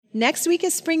Next week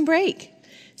is spring break,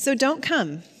 so don't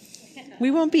come.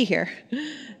 We won't be here.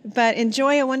 But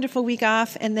enjoy a wonderful week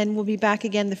off, and then we'll be back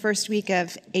again the first week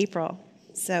of April.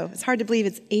 So it's hard to believe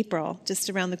it's April, just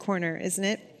around the corner, isn't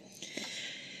it?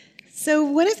 So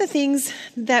one of the things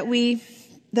that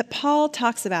Paul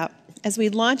talks about as we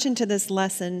launch into this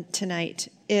lesson tonight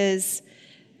is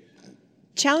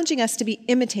challenging us to be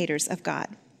imitators of God.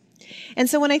 And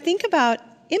so when I think about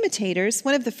imitators,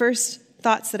 one of the first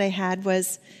thoughts that I had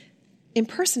was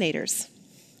impersonators,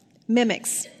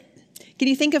 mimics. Can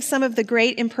you think of some of the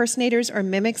great impersonators or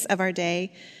mimics of our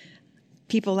day?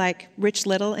 People like Rich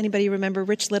Little. Anybody remember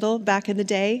Rich Little back in the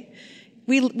day?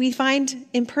 We find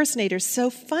impersonators so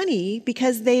funny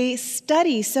because they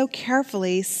study so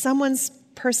carefully someone's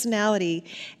personality,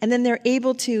 and then they're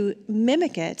able to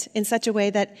mimic it in such a way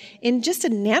that in just a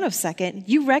nanosecond,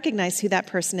 you recognize who that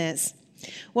person is.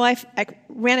 Well, I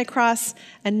ran across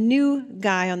a new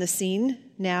guy on the scene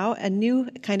now, a new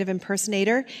kind of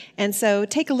impersonator. And so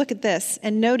take a look at this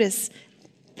and notice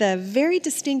the very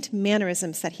distinct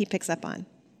mannerisms that he picks up on.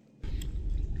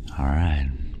 All right.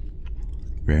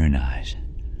 Very nice.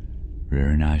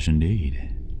 Very nice indeed.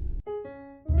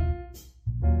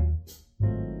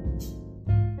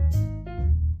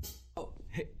 Oh,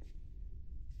 hey.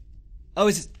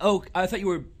 I thought you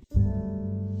were...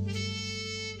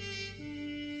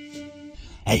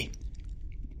 Hey,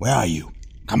 where are you?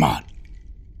 Come on.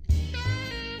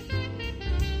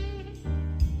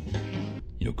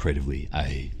 You know, creatively,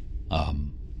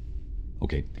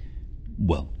 okay.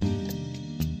 Well.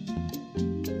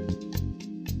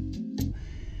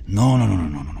 No.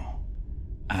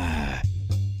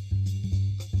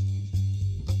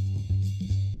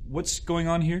 What's going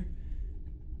on here?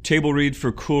 Table read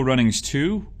for Cool Runnings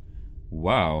 2?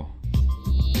 Wow.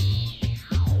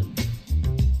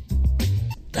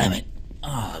 Damn it.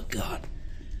 Oh, God.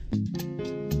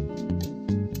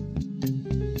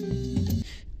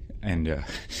 And,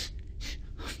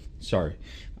 sorry.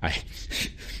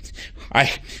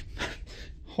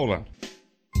 Hold on.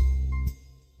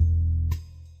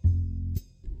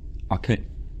 Okay.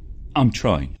 I'm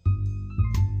trying.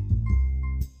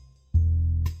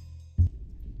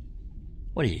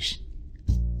 What is?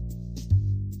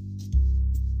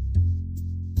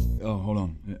 Oh, hold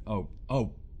on.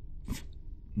 Oh.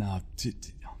 No,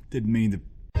 didn't mean to.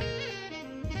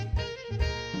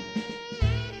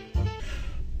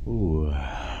 Ooh.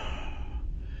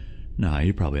 Nah,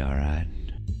 you're probably all right.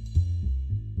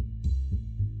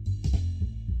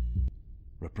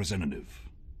 Representative.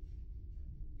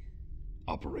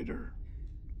 Operator.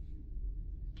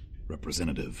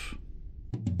 Representative.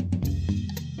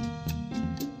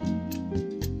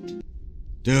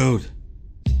 Dude.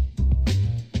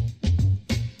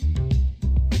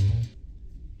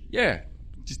 Yeah,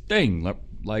 just thing,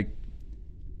 like...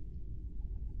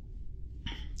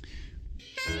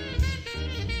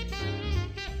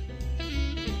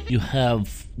 You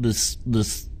have this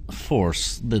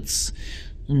force that's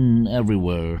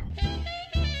everywhere.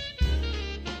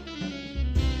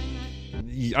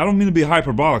 I don't mean to be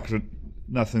hyperbolic or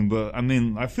nothing, but I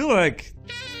mean, I feel like...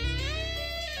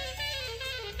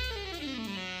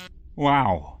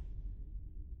 Wow.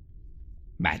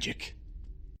 Magic.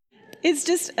 It's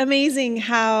just amazing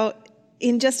how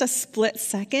in just a split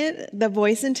second, the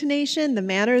voice intonation, the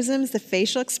mannerisms, the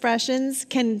facial expressions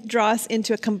can draw us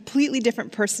into a completely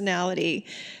different personality.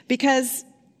 Because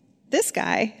this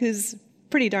guy, who's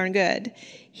pretty darn good,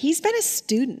 he's been a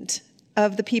student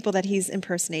of the people that he's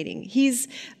impersonating. He's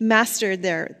mastered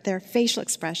their facial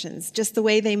expressions, just the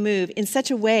way they move, in such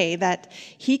a way that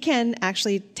he can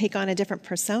actually take on a different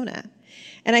persona.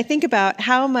 And I think about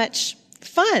how much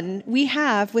fun we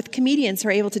have with comedians who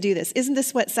are able to do this. Isn't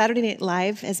this what Saturday Night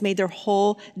Live has made their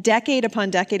whole decade upon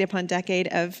decade upon decade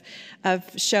of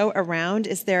show around,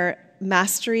 is their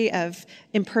mastery of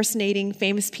impersonating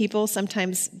famous people,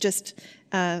 sometimes just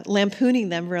lampooning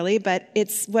them, really, but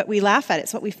it's what we laugh at.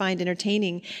 It's what we find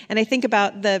entertaining. And I think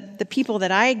about the people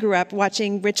that I grew up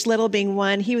watching, Rich Little being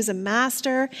one. He was a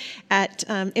master at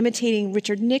imitating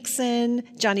Richard Nixon,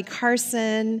 Johnny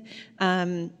Carson,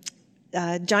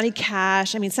 Johnny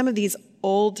Cash. I mean, some of these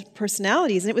old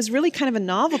personalities, and it was really kind of a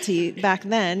novelty back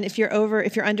then. If you're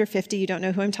under 50, you don't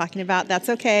know who I'm talking about. That's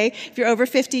okay. If you're over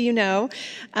 50, you know.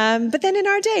 But then in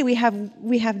our day, we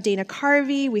have Dana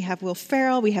Carvey, we have Will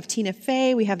Ferrell, we have Tina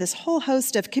Fey, we have this whole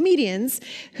host of comedians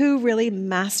who really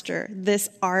master this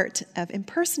art of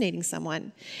impersonating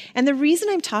someone. And the reason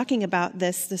I'm talking about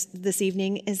this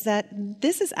evening is that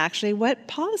this is actually what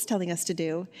Paul is telling us to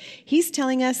do. He's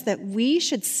telling us that we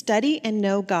should study and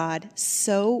know God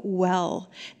so well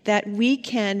well that we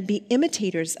can be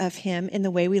imitators of him in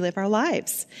the way we live our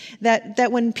lives.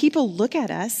 That when people look at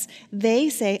us, they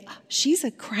say, oh, she's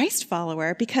a Christ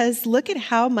follower because look at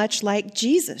how much like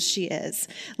Jesus she is.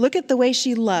 Look at the way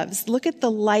she loves. Look at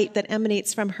the light that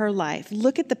emanates from her life.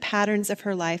 Look at the patterns of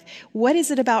her life. What is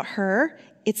it about her?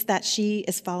 It's that she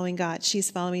is following God.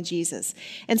 She's following Jesus.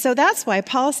 And so that's why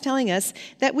Paul is telling us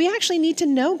that we actually need to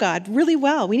know God really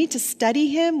well. We need to study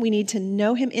him. We need to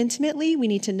know him intimately. We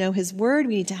need to know his word.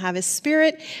 We need to have his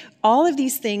spirit. All of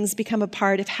these things become a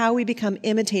part of how we become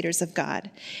imitators of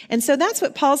God. And so that's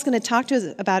what Paul's going to talk to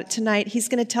us about tonight. He's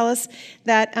going to tell us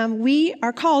that we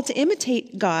are called to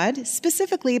imitate God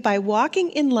specifically by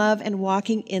walking in love and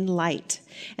walking in light.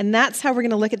 And that's how we're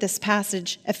going to look at this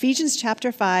passage, Ephesians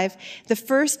chapter 5. The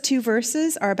first 2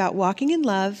 verses are about walking in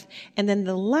love, and then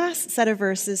the last set of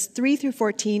verses, 3 through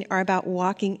 14, are about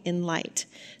walking in light.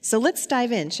 So let's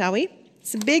dive in, shall we?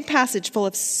 It's a big passage full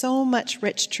of so much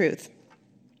rich truth.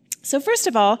 So first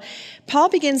of all, Paul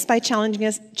begins by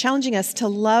challenging us to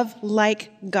love like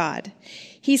God.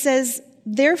 He says,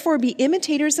 therefore be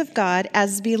imitators of God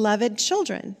as beloved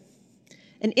children.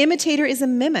 An imitator is a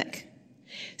mimic.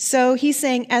 So he's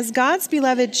saying, as God's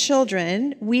beloved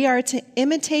children, we are to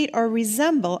imitate or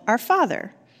resemble our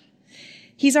Father.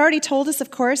 He's already told us,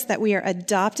 of course, that we are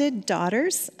adopted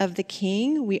daughters of the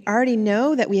King. We already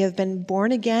know that we have been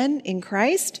born again in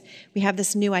Christ. We have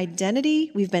this new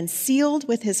identity. We've been sealed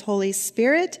with his Holy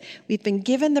Spirit. We've been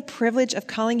given the privilege of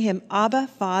calling him Abba,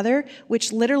 Father,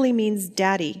 which literally means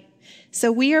daddy.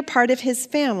 So we are part of his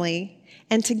family.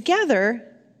 And together,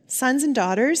 sons and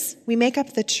daughters, we make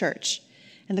up the church.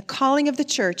 And the calling of the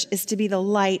church is to be the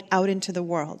light out into the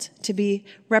world, to be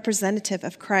representative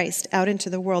of Christ out into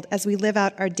the world as we live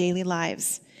out our daily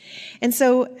lives. And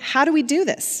so how do we do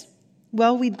this?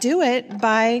 Well, we do it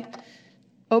by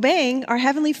obeying our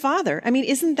Heavenly Father. I mean,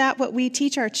 isn't that what we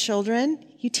teach our children?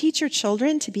 You teach your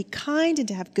children to be kind and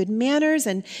to have good manners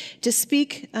and to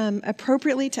speak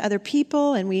appropriately to other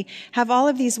people. And we have all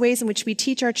of these ways in which we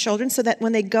teach our children so that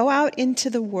when they go out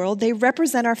into the world, they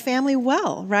represent our family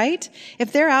well, right?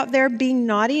 If they're out there being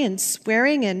naughty and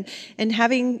swearing and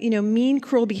having, mean,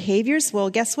 cruel behaviors,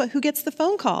 well, guess what? Who gets the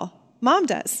phone call? Mom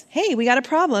does. Hey, we got a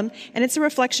problem, and it's a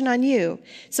reflection on you.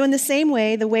 So in the same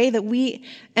way, the way that we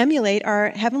emulate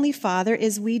our Heavenly Father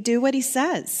is we do what he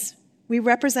says. We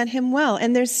represent him well.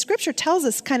 And there's scripture tells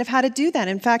us kind of how to do that.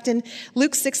 In fact, in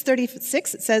Luke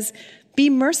 6:36, it says, be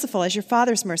merciful as your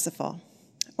Father's merciful.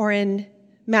 Or in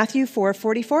Matthew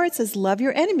 4:44, it says, love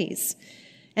your enemies.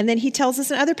 And then he tells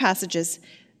us in other passages,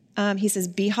 he says,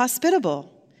 be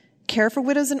hospitable, care for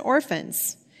widows and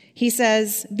orphans. He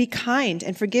says, be kind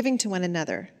and forgiving to one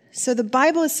another. So the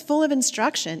Bible is full of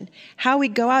instruction, how we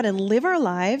go out and live our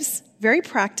lives very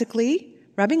practically,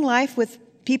 rubbing life with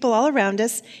people all around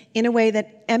us in a way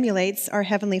that emulates our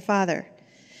Heavenly Father.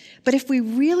 But if we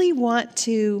really want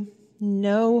to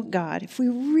know God, if we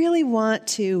really want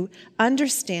to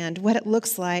understand what it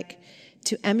looks like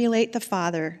to emulate the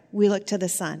Father, we look to the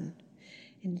Son.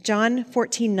 In John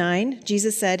 14:9,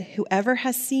 Jesus said, whoever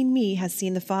has seen me has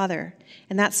seen the Father.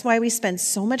 And that's why we spend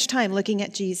so much time looking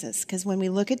at Jesus, because when we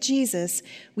look at Jesus,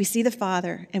 we see the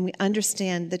Father and we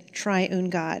understand the triune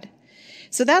God.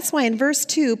 So that's why in verse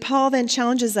 2, Paul then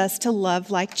challenges us to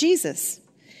love like Jesus.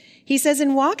 He says,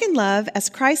 and walk in love as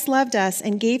Christ loved us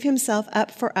and gave himself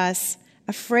up for us,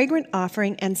 a fragrant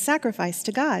offering and sacrifice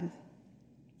to God.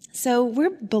 So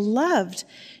we're beloved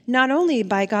not only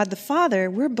by God the Father,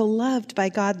 we're beloved by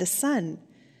God the Son.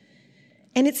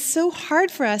 And it's so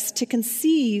hard for us to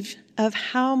conceive of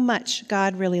how much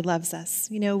God really loves us.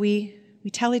 We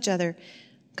tell each other,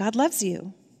 God loves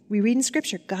you. We read in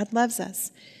Scripture, God loves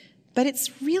us. But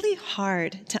it's really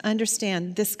hard to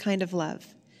understand this kind of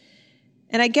love.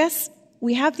 And I guess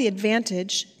we have the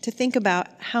advantage to think about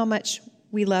how much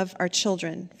we love our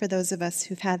children. For those of us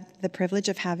who've had the privilege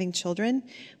of having children,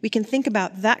 we can think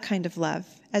about that kind of love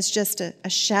as just a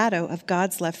shadow of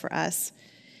God's love for us.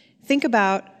 Think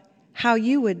about how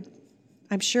you would,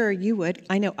 I'm sure you would,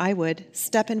 I know I would,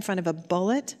 step in front of a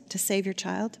bullet to save your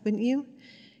child, wouldn't you?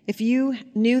 If you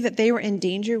knew that they were in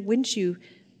danger, wouldn't you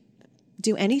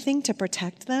do anything to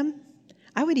protect them?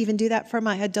 I would even do that for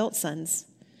my adult sons.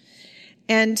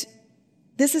 And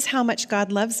this is how much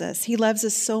God loves us. He loves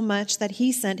us so much that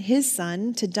he sent his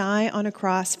Son to die on a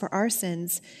cross for our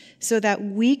sins so that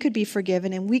we could be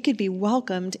forgiven and we could be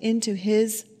welcomed into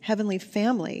his heavenly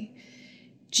family.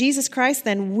 Jesus Christ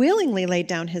then willingly laid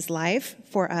down his life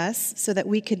for us so that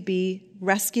we could be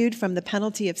rescued from the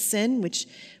penalty of sin, which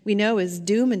we know is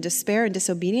doom and despair and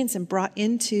disobedience, and brought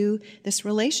into this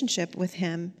relationship with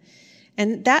him.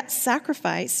 And that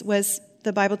sacrifice was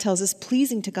the Bible tells us,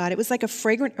 pleasing to God. It was like a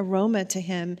fragrant aroma to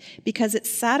him because it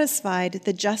satisfied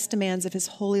the just demands of his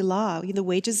holy law. The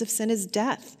wages of sin is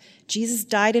death. Jesus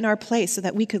died in our place so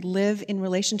that we could live in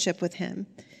relationship with him.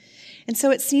 And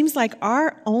so it seems like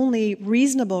our only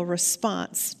reasonable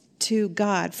response to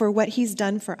God for what he's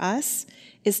done for us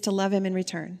is to love him in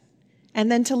return. And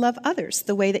then to love others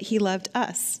the way that he loved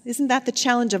us. Isn't that the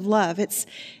challenge of love? It's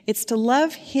to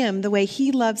love him the way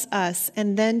he loves us,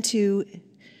 and then to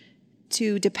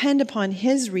depend upon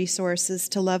his resources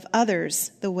to love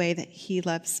others the way that he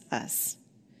loves us.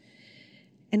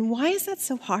 And why is that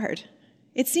so hard?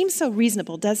 It seems so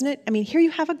reasonable, doesn't it? I mean, here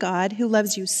you have a God who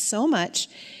loves you so much.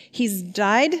 He's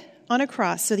died on a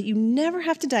cross so that you never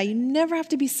have to die. You never have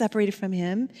to be separated from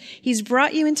him. He's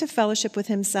brought you into fellowship with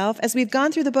himself. As we've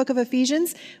gone through the book of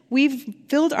Ephesians, we've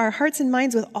filled our hearts and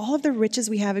minds with all of the riches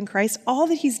we have in Christ, all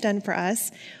that he's done for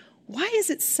us. Why is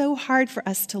it so hard for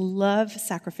us to love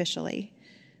sacrificially?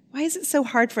 Why is it so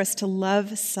hard for us to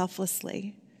love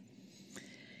selflessly?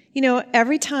 You know,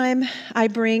 every time I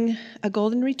bring a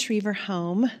golden retriever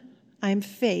home, I'm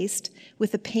faced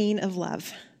with the pain of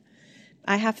love.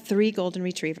 I have 3 golden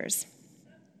retrievers.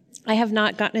 I have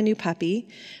not gotten a new puppy,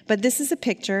 but this is a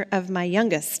picture of my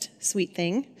youngest sweet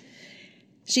thing.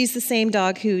 She's the same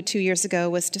dog who 2 years ago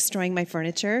was destroying my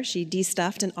furniture. She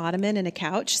de-stuffed an ottoman and a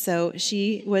couch, so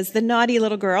she was the naughty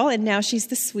little girl, and now she's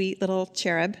the sweet little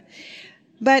cherub.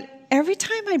 But every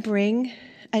time I bring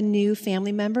a new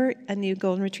family member, a new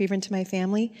golden retriever into my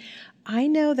family, I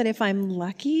know that if I'm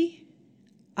lucky,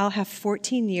 I'll have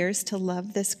 14 years to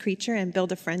love this creature and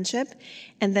build a friendship,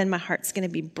 and then my heart's going to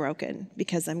be broken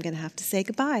because I'm going to have to say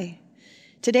goodbye.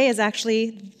 Today is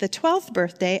actually the 12th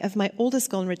birthday of my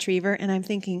oldest golden retriever, and I'm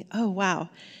thinking, oh, wow,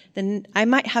 then I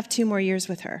might have 2 more years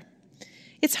with her.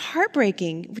 It's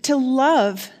heartbreaking to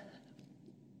love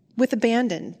with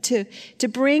abandon, to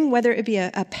bring, whether it be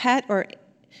a pet or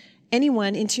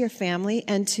anyone, into your family,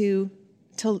 and to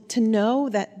know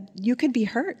that you could be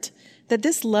hurt, that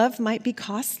this love might be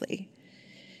costly.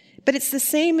 But it's the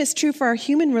same is true for our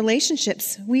human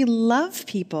relationships. We love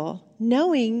people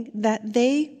knowing that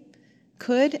they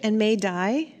could and may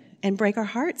die and break our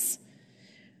hearts.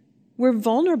 We're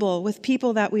vulnerable with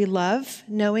people that we love,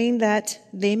 knowing that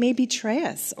they may betray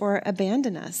us or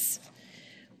abandon us.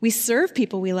 We serve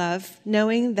people we love,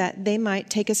 knowing that they might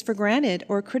take us for granted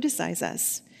or criticize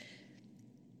us.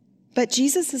 But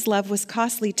Jesus' love was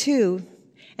costly too.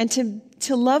 And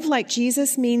to love like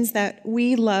Jesus means that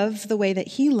we love the way that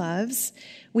he loves.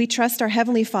 We trust our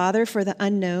Heavenly Father for the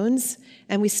unknowns,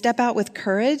 and we step out with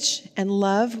courage and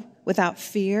love without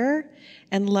fear,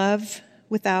 and love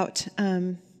without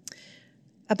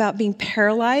about being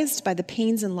paralyzed by the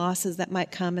pains and losses that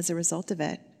might come as a result of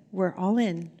it. We're all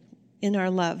in our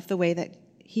love the way that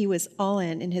he was all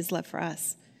in his love for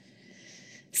us.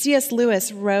 C.S.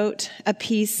 Lewis wrote a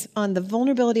piece on the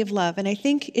vulnerability of love, and I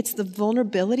think it's the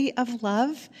vulnerability of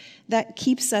love that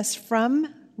keeps us from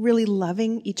really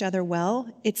loving each other well.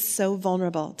 It's so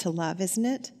vulnerable to love, isn't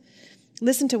it?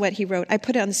 Listen to what he wrote. I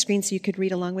put it on the screen so you could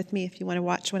read along with me if you want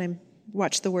to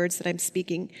watch the words that I'm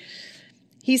speaking.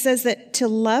 He says that to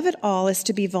love at all is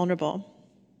to be vulnerable.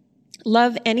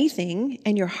 Love anything,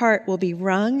 and your heart will be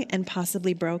wrung and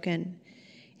possibly broken.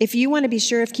 If you want to be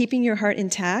sure of keeping your heart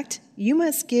intact, you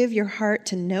must give your heart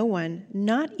to no one,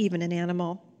 not even an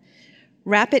animal.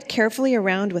 Wrap it carefully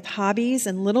around with hobbies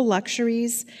and little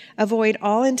luxuries. Avoid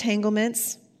all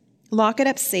entanglements. Lock it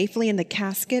up safely in the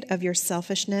casket of your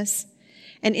selfishness.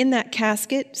 And in that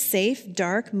casket, safe,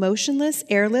 dark, motionless,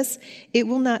 airless, it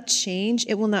will not change,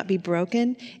 it will not be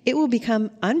broken. It will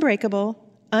become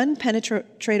unbreakable,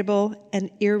 unpenetratable, and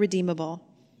irredeemable.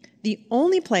 The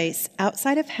only place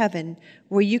outside of heaven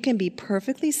where you can be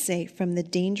perfectly safe from the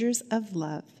dangers of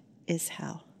love is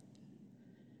hell.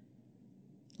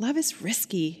 Love is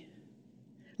risky.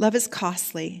 Love is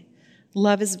costly.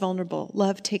 Love is vulnerable.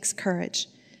 Love takes courage.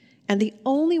 And the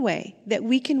only way that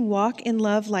we can walk in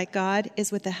love like God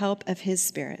is with the help of his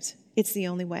Spirit. It's the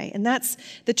only way. And that's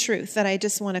the truth that I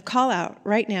just want to call out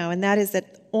right now, and that is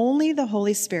that only the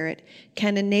Holy Spirit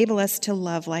can enable us to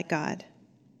love like God.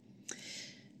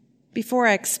 Before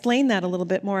I explain that a little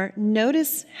bit more,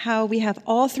 notice how we have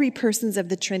all 3 persons of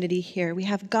the Trinity here. We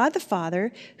have God the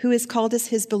Father, who has called us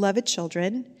his beloved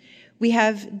children. We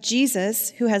have Jesus,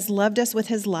 who has loved us with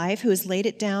his life, who has laid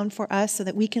it down for us so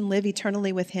that we can live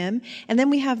eternally with him. And then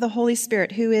we have the Holy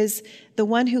Spirit, who is the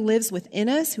one who lives within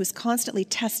us, who is constantly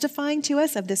testifying to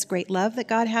us of this great love that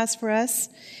God has for us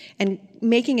and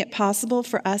making it possible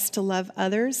for us to love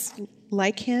others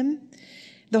like him.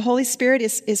 The Holy Spirit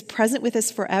is present with us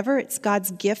forever. It's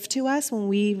God's gift to us when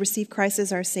we receive Christ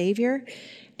as our Savior.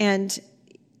 And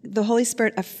the Holy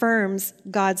Spirit affirms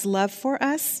God's love for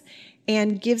us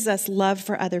and gives us love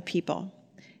for other people.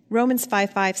 Romans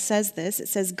 5:5 says this. It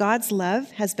says, God's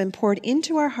love has been poured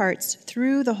into our hearts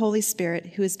through the Holy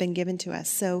Spirit who has been given to us.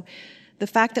 So the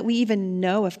fact that we even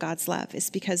know of God's love is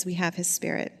because we have his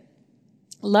Spirit.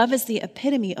 Love is the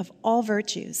epitome of all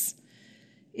virtues.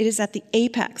 It is at the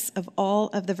apex of all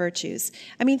of the virtues.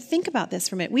 I mean, think about this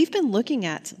for a minute. We've been looking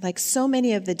at like so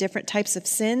many of the different types of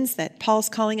sins that Paul's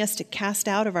calling us to cast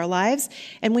out of our lives.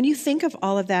 And when you think of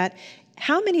all of that,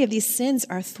 how many of these sins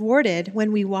are thwarted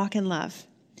when we walk in love?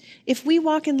 If we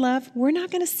walk in love, we're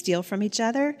not going to steal from each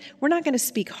other. We're not going to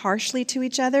speak harshly to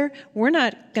each other. We're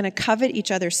not going to covet each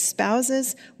other's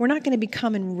spouses. We're not going to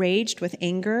become enraged with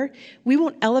anger. We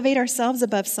won't elevate ourselves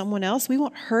above someone else. We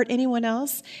won't hurt anyone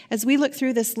else. As we look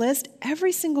through this list,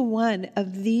 every single one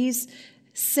of these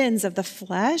sins of the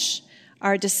flesh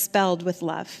are dispelled with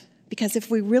love. Because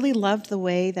if we really loved the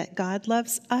way that God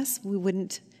loves us, we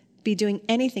wouldn't be doing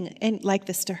anything like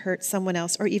this to hurt someone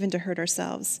else or even to hurt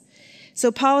ourselves. So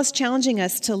Paul is challenging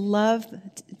us to love,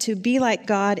 to be like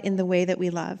God in the way that we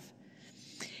love.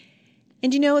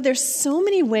 And you know, there's so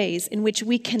many ways in which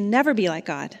we can never be like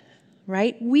God,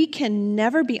 right? We can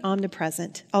never be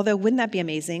omnipresent, although wouldn't that be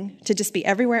amazing to just be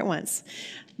everywhere at once?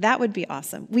 That would be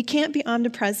awesome. We can't be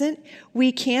omnipresent.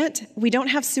 We don't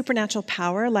have supernatural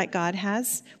power like God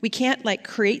has. We can't like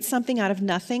create something out of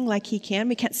nothing like he can.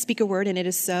 We can't speak a word and it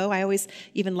is so. I always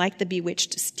even liked the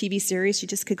Bewitched TV series. She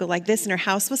just could go like this and her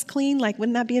house was clean. Like,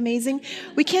 wouldn't that be amazing?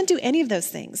 We can't do any of those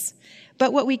things.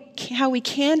 But how we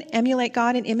can emulate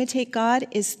God and imitate God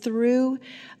is through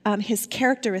his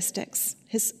characteristics,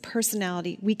 his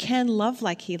personality. We can love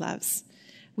like he loves.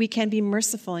 We can be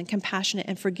merciful and compassionate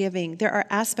and forgiving. There are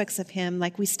aspects of him,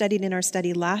 like we studied in our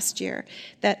study last year,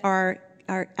 that are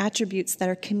attributes that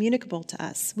are communicable to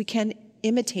us. We can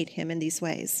imitate him in these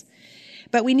ways.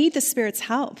 But we need the Spirit's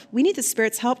help. We need the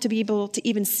Spirit's help to be able to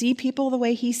even see people the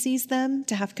way he sees them,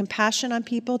 to have compassion on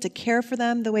people, to care for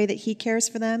them the way that he cares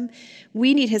for them.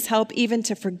 We need his help even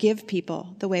to forgive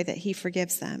people the way that he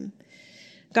forgives them.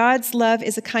 God's love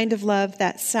is a kind of love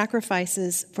that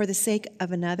sacrifices for the sake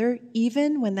of another,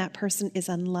 even when that person is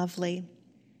unlovely.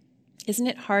 Isn't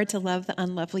it hard to love the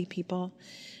unlovely people?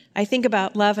 I think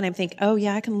about love and I think, oh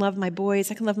yeah, I can love my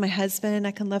boys, I can love my husband,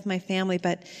 I can love my family,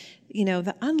 but you know,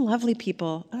 the unlovely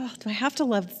people, oh, do I have to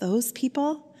love those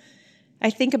people?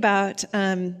 I think about,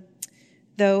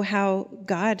 though, how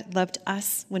God loved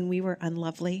us when we were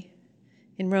unlovely.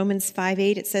 In Romans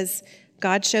 5:8, it says,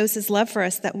 God shows his love for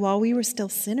us that while we were still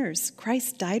sinners,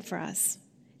 Christ died for us.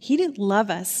 He didn't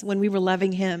love us when we were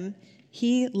loving him.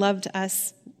 He loved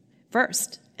us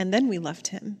first, and then we loved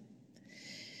him.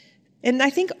 And I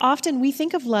think often we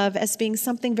think of love as being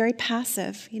something very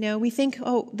passive. You know, we think,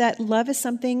 oh, that love is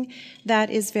something that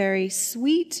is very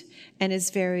sweet and is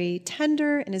very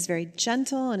tender and is very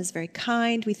gentle and is very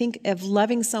kind. We think of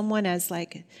loving someone as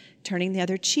like turning the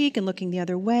other cheek and looking the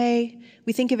other way.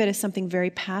 We think of it as something very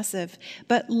passive.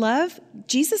 But love,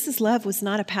 Jesus' love was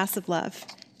not a passive love.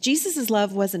 Jesus'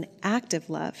 love was an active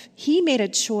love. He made a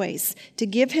choice to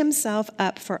give himself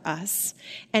up for us.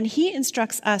 And he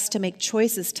instructs us to make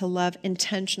choices to love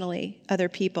intentionally other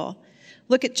people.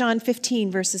 Look at John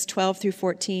 15, verses 12 through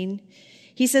 14.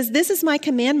 He says, "This is my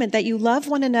commandment, that you love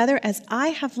one another as I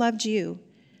have loved you.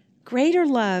 Greater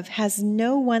love has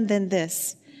no one than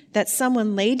this, that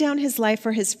someone lay down his life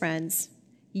for his friends.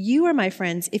 You are my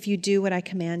friends if you do what I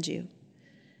command you."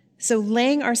 So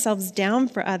laying ourselves down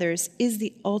for others is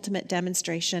the ultimate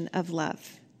demonstration of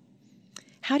love.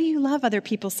 How do you love other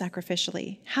people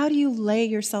sacrificially? How do you lay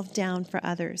yourself down for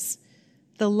others,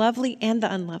 the lovely and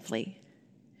the unlovely?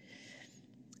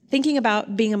 Thinking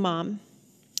about being a mom,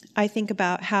 I think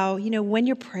about how, you know, when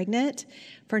you're pregnant,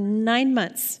 for 9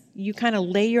 months, you kind of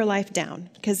lay your life down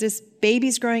because this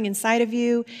baby's growing inside of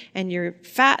you and you're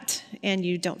fat and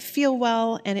you don't feel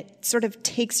well and it sort of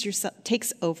takes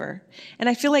over. And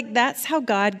I feel like that's how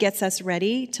God gets us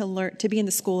ready to learn to be in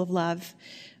the school of love.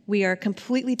 We are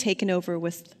completely taken over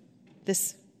with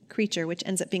this creature, which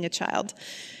ends up being a child.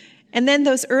 And then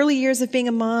those early years of being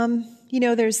a mom, you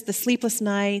know, there's the sleepless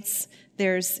nights.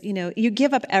 There's, you know, you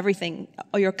give up everything,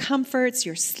 all your comforts,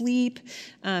 your sleep.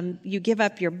 You give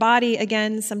up your body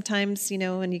again. Sometimes, you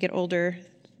know, when you get older,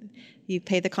 you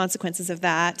pay the consequences of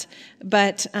that.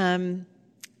 But,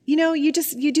 you know, you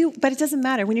do, but it doesn't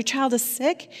matter. When your child is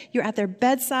sick, you're at their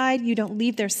bedside. You don't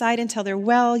leave their side until they're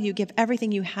well. You give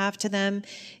everything you have to them.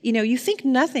 You know, you think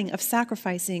nothing of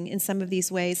sacrificing in some of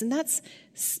these ways. And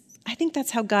I think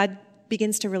that's how God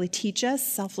begins to really teach us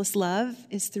selfless love,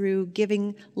 is through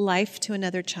giving life to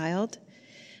another child.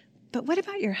 But what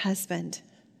about your husband?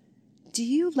 Do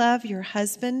you love your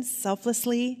husband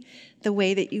selflessly the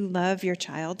way that you love your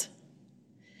child?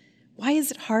 Why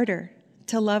is it harder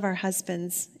to love our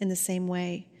husbands in the same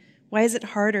way? Why is it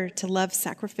harder to love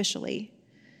sacrificially?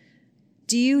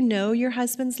 Do you know your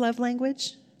husband's love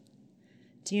language?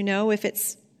 Do you know if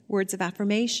it's words of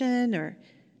affirmation or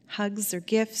hugs or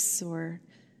gifts or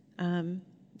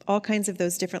all kinds of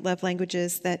those different love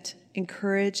languages that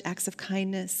encourage acts of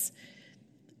kindness,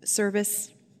 service?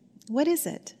 What is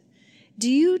it? Do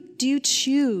you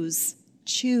choose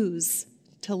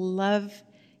to love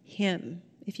him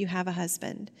if you have a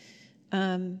husband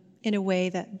in a way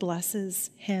that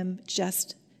blesses him,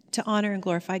 just to honor and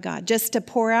glorify God, just to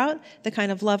pour out the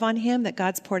kind of love on him that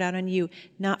God's poured out on you,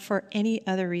 not for any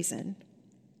other reason?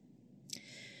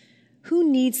 Who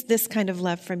needs this kind of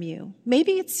love from you?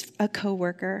 Maybe it's a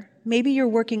coworker. Maybe you're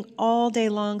working all day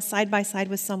long side by side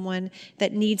with someone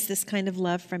that needs this kind of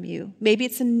love from you. Maybe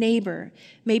it's a neighbor.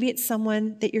 Maybe it's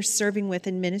someone that you're serving with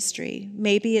in ministry.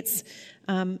 Maybe it's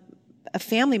a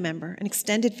family member, an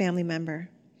extended family member.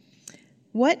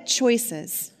 What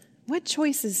choices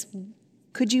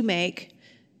could you make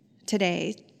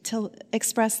today to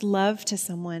express love to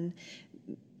someone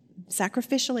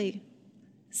sacrificially,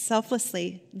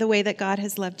 selflessly, the way that God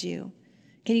has loved you?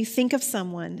 Can you think of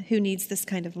someone who needs this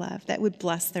kind of love that would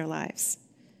bless their lives?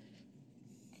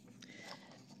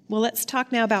 Well, let's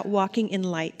talk now about walking in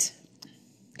light,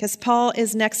 because Paul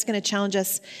is next going to challenge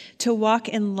us to walk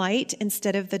in light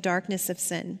instead of the darkness of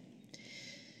sin.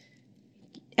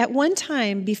 At one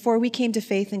time, before we came to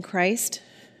faith in Christ,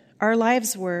 our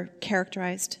lives were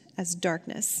characterized as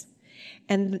darkness.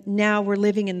 And now we're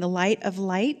living in the light of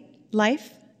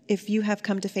life. If you have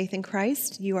come to faith in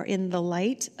Christ, you are in the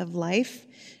light of life.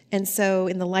 And so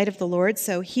in the light of the Lord.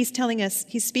 So he's telling us,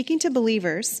 he's speaking to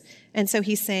believers. And so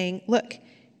he's saying, look,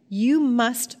 you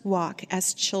must walk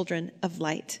as children of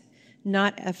light,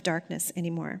 not of darkness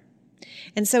anymore.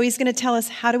 And so he's going to tell us,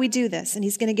 how do we do this? And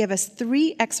he's going to give us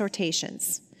 3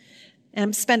 exhortations. And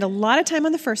I'm spend a lot of time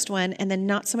on the first one and then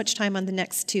not so much time on the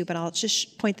next 2, but I'll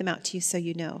just point them out to you so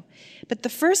you know. But the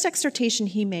first exhortation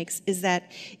he makes is that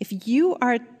if you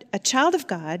are a child of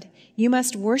God, you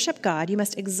must worship God, you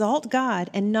must exalt God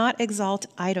and not exalt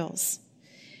idols.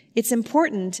 It's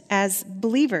important as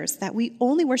believers that we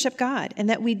only worship God and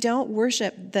that we don't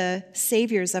worship the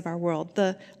saviors of our world,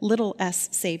 the little s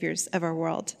saviors of our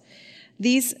world.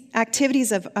 These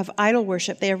activities of idol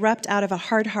worship, they erupt out of a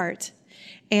hard heart.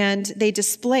 And they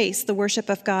displace the worship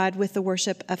of God with the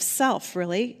worship of self,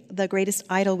 really. The greatest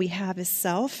idol we have is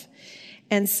self.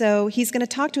 And so he's going to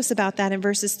talk to us about that in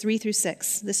verses 3 through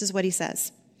 6. This is what he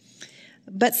says.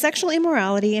 But sexual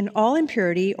immorality and all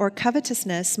impurity or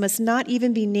covetousness must not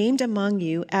even be named among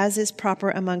you, as is proper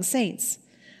among saints.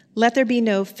 Let there be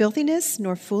no filthiness,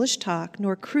 nor foolish talk,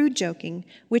 nor crude joking,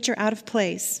 which are out of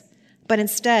place. But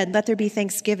instead, let there be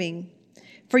thanksgiving.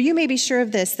 For you may be sure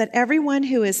of this, that everyone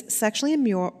who is sexually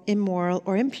immoral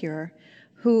or impure,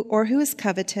 who is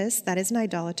covetous, that is an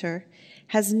idolater,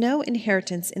 has no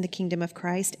inheritance in the kingdom of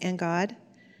Christ and God.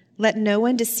 Let no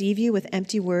one deceive you with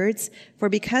empty words, for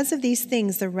because of these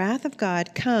things the wrath of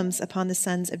God comes upon the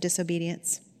sons of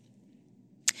disobedience.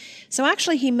 So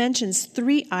actually he mentions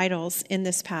 3 idols in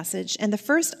this passage, and the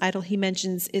first idol he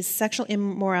mentions is sexual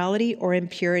immorality or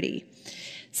impurity.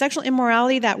 Sexual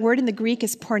immorality, that word in the Greek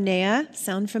is porneia.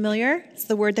 Sound familiar? It's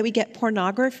the word that we get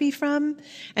pornography from.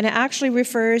 And it actually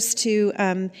refers to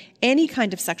any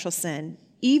kind of sexual sin,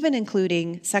 even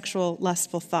including sexual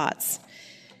lustful thoughts.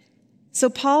 So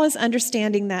Paul is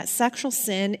understanding that sexual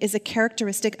sin is a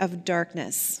characteristic of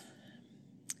darkness.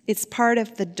 It's part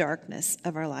of the darkness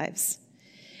of our lives.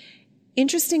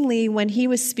 Interestingly, when he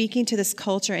was speaking to this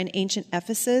culture in ancient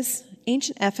Ephesus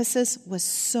was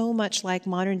so much like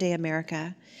modern-day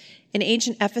America. In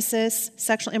ancient Ephesus,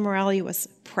 sexual immorality was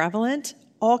prevalent,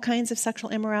 all kinds of sexual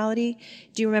immorality.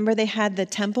 Do you remember they had the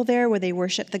temple there where they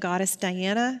worshiped the goddess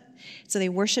Diana? So they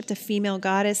worshiped a female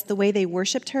goddess. The way they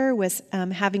worshiped her was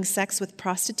having sex with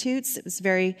prostitutes. It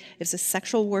was a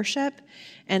sexual worship.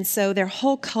 And so their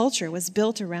whole culture was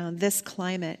built around this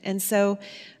climate. And so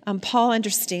Paul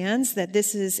understands that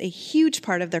this is a huge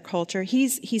part of their culture.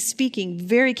 He's speaking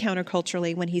very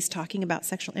counterculturally when he's talking about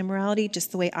sexual immorality,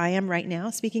 just the way I am right now,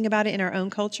 speaking about it in our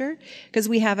own culture, because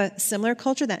we have a similar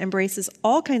culture that embraces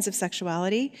all kinds of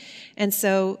sexuality. And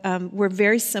so we're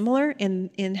very similar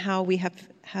in how we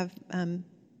have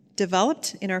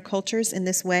developed in our cultures in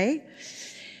this way.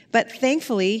 But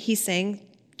thankfully, he's saying,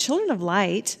 children of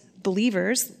light,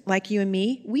 believers like you and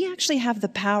me, we actually have the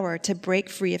power to break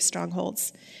free of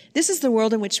strongholds. This is the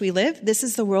world in which we live. This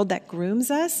is the world that grooms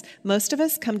us. Most of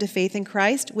us come to faith in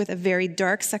Christ with a very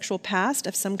dark sexual past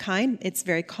of some kind. It's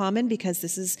very common because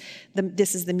this is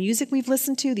the music we've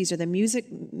listened to. These are the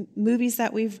movies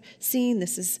that we've seen.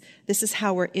 This is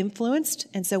how we're influenced.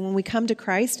 And so when we come to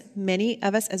Christ, many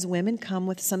of us as women come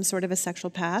with some sort of a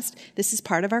sexual past. This is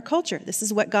part of our culture. This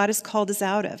is what God has called us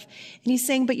out of. And he's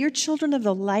saying, but you're children of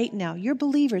the light now. You're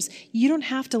believers. You don't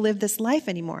have to live this life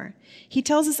anymore. He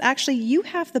tells us actually you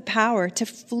have the power to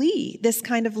flee this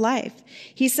kind of life.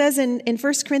 He says in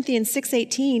 1 Corinthians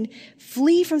 6:18,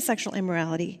 flee from sexual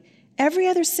immorality. Every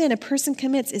other sin a person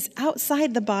commits is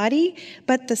outside the body,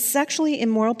 but the sexually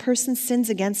immoral person sins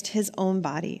against his own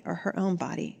body or her own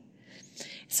body.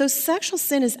 So sexual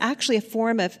sin is actually a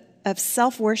form of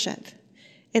self-worship.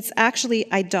 It's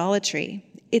actually idolatry.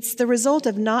 It's the result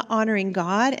of not honoring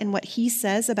God and what he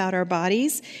says about our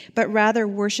bodies, but rather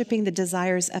worshiping the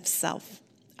desires of self.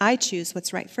 I choose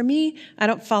what's right for me. I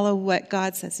don't follow what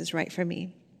God says is right for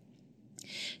me.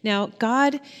 Now,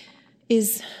 God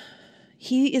is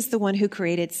the one who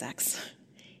created sex.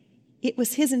 It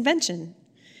was his invention.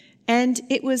 And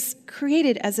it was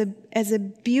created as a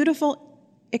beautiful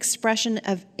expression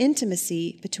of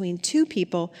intimacy between two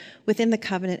people within the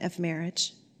covenant of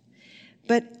marriage.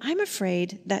 But I'm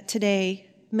afraid that today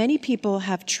many people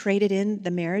have traded in the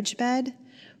marriage bed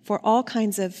for all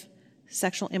kinds of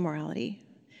sexual immorality,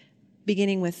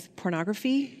 beginning with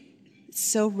pornography. It's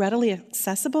so readily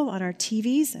accessible on our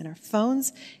TVs and our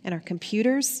phones and our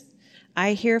computers.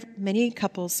 I hear many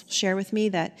couples share with me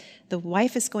that the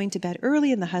wife is going to bed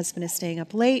early and the husband is staying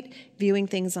up late, viewing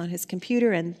things on his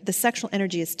computer, and the sexual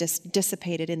energy is just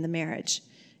dissipated in the marriage.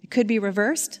 It could be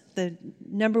reversed. The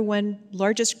number one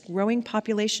largest growing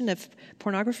population of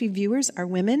pornography viewers are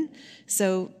women,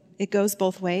 so it goes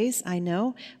both ways, I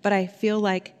know, but I feel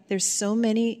like there's so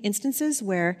many instances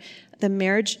where the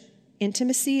marriage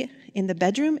intimacy in the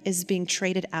bedroom is being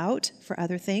traded out for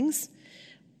other things.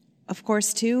 Of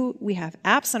course, too, we have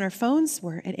apps on our phones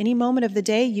where at any moment of the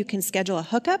day you can schedule a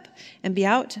hookup and be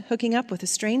out hooking up with a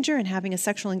stranger and having a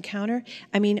sexual encounter.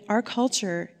 I mean, our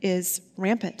culture is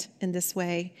rampant in this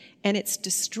way, and it's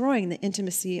destroying the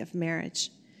intimacy of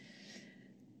marriage.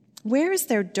 Where is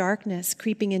there darkness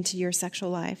creeping into your sexual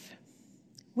life?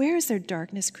 Where is there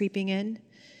darkness creeping in?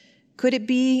 Could it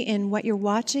be in what you're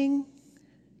watching?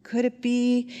 Could it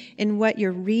be in what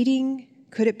you're reading?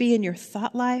 Could it be in your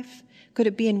thought life? Could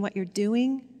it be in what you're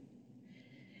doing?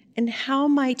 And how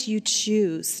might you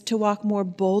choose to walk more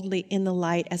boldly in the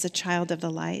light as a child of the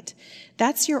light?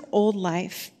 That's your old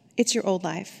life. It's your old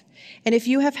life. And if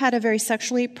you have had a very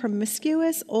sexually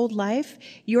promiscuous old life,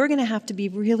 you're going to have to be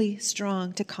really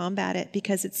strong to combat it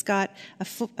because it's got a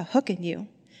hook in you.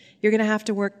 You're going to have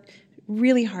to work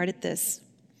really hard at this.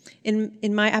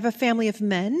 I have a family of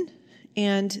men,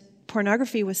 and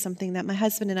pornography was something that my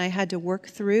husband and I had to work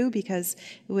through because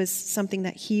it was something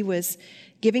that he was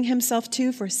giving himself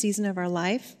to for a season of our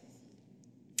life.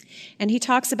 And he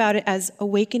talks about it as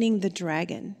awakening the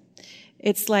dragon.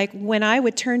 It's like when I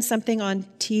would turn something on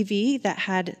TV that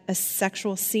had a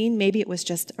sexual scene, maybe it was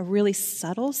just a really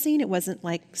subtle scene. It wasn't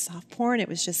like soft porn. It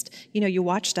was just, you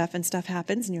watch stuff and stuff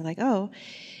happens and you're like, oh.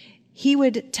 He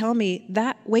would tell me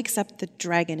that wakes up the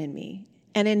dragon in me.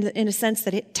 And in a sense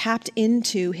that it tapped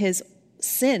into his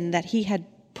sin that he had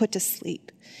put to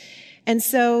sleep. And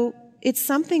so it's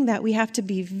something that we have to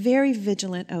be very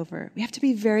vigilant over. We have to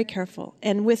be very careful.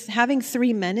 And with having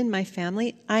 3 men in my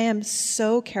family, I am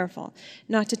so careful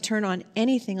not to turn on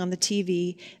anything on the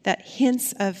TV that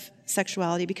hints of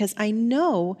sexuality because I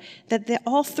know that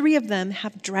all 3 of them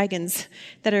have dragons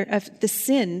that are of the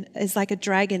sin is like a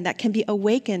dragon that can be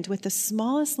awakened with the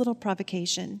smallest little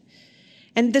provocation.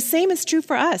 And the same is true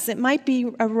for us. It might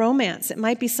be a romance. It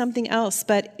might be something else.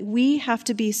 But we have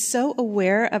to be so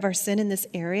aware of our sin in this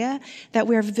area that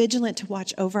we're vigilant to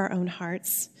watch over our own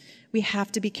hearts. We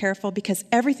have to be careful because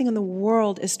everything in the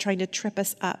world is trying to trip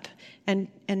us up and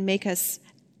make us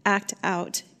act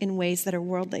out in ways that are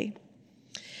worldly.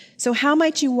 So how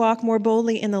might you walk more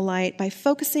boldly in the light? By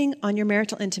focusing on your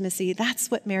marital intimacy.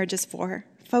 That's what marriage is for.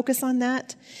 Focus on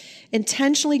that.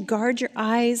 Intentionally guard your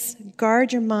eyes,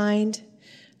 guard your mind.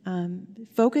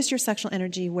 Focus your sexual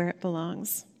energy where it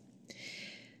belongs.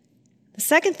 The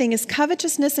second thing is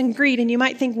covetousness and greed. And you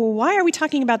might think, well, why are we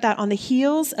talking about that on the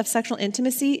heels of sexual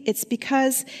intimacy? It's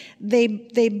because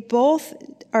they both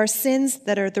are sins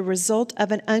that are the result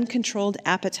of an uncontrolled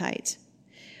appetite.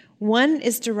 One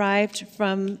is derived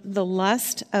from the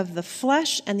lust of the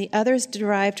flesh, and the other is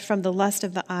derived from the lust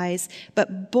of the eyes.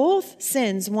 But both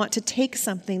sins want to take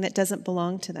something that doesn't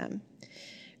belong to them.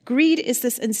 Greed is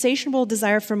this insatiable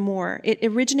desire for more. It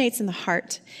originates in the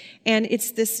heart. And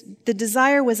the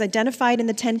desire was identified in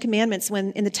the 10 Commandments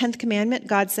when in the 10th commandment,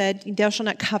 God said, thou shalt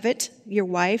not covet your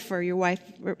wife or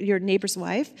your neighbor's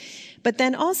wife. But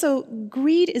then also,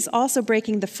 greed is also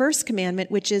breaking the first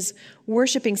commandment, which is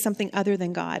worshiping something other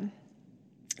than God.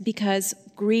 Because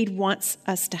greed wants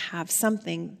us to have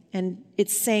something, and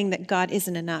it's saying that God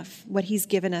isn't enough. What he's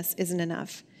given us isn't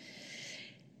enough.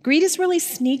 Greed is really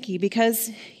sneaky because,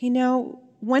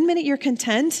 1 minute you're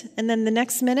content, and then the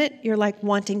next minute you're like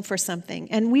wanting for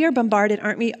something. And we are bombarded,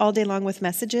 aren't we, all day long with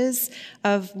messages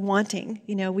of wanting.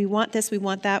 We want this, we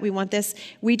want that, we want this.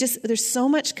 There's so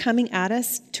much coming at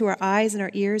us to our eyes and our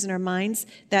ears and our minds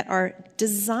that are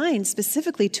designed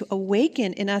specifically to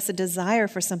awaken in us a desire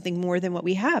for something more than what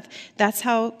we have. That's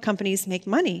how companies make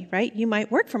money, right? You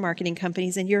might work for marketing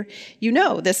companies and you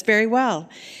know this very well.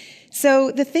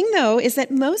 So the thing, though, is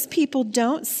that most people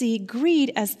don't see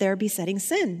greed as their besetting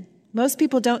sin. Most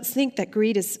people don't think that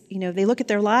greed is, they look at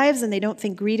their lives and they don't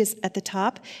think greed is at the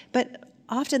top. But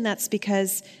often that's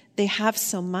because they have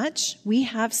so much, we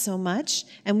have so much,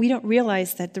 and we don't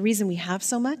realize that the reason we have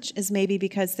so much is maybe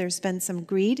because there's been some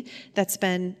greed that's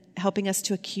been helping us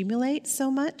to accumulate so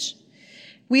much.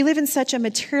 We live in such a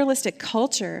materialistic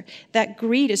culture that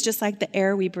greed is just like the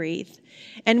air we breathe.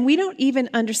 And we don't even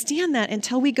understand that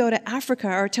until we go to Africa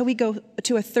or until we go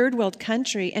to a third world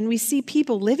country and we see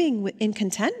people living in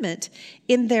contentment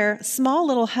in their small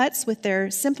little huts with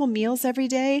their simple meals every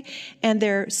day and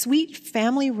their sweet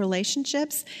family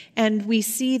relationships. And we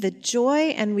see the joy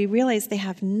and we realize they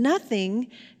have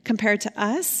nothing compared to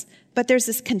us, but there's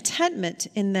this contentment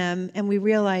in them, and we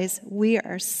realize we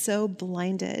are so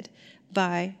blinded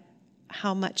by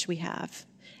how much we have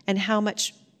and how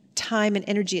much time and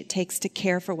energy it takes to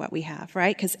care for what we have,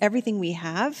 right? Because everything we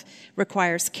have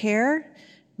requires care,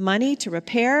 money to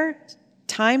repair,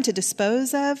 time to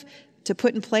dispose of, to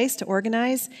put in place, to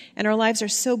organize. And our lives are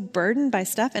so burdened by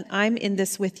stuff, and I'm in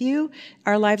this with you.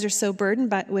 Our lives are so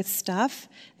burdened with stuff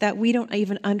that we don't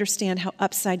even understand how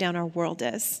upside down our world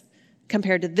is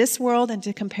compared to this world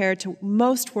and compared to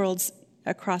most worlds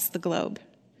across the globe.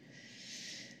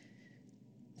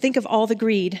 Think of all the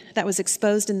greed that was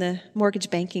exposed in the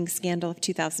mortgage banking scandal of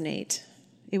 2008.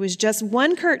 It was just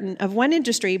one curtain of one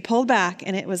industry pulled back,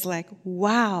 and it was like,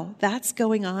 wow, that's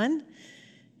going on?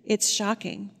 It's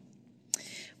shocking.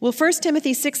 Well, 1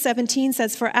 Timothy 6:17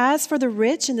 says, for as for the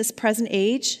rich in this present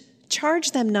age, charge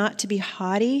them not to be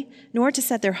haughty, nor to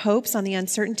set their hopes on the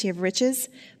uncertainty of riches,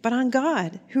 but on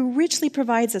God, who richly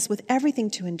provides us with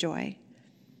everything to enjoy.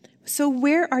 So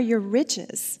where are your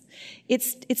riches?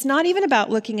 It's not even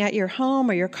about looking at your home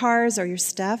or your cars or your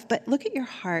stuff, but look at your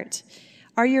heart.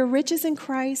 Are your riches in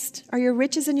Christ? Are your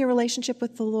riches in your relationship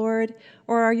with the Lord?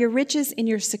 Or are your riches in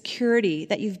your security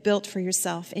that you've built for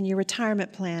yourself, in your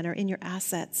retirement plan or in your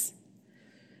assets?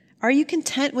 Are you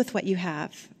content with what you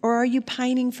have? Or are you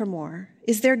pining for more?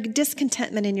 Is there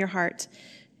discontentment in your heart?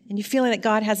 And you feel that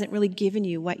God hasn't really given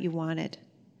you what you wanted?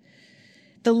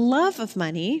 The love of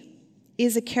money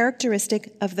is a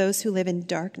characteristic of those who live in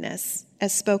darkness,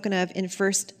 as spoken of in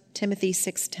 1 Timothy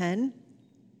 6:10.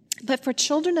 But for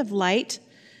children of light,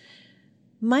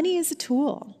 money is a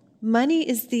tool. Money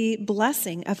is the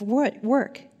blessing of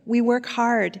work. We work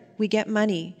hard, we get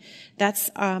money. That's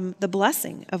the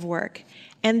blessing of work.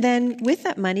 And then with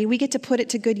that money, we get to put it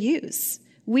to good use.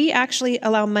 We actually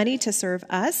allow money to serve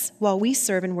us while we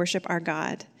serve and worship our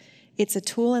God. It's a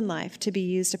tool in life to be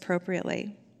used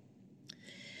appropriately.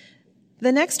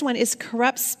 The next one is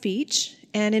corrupt speech.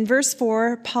 And in verse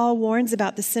 4, Paul warns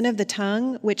about the sin of the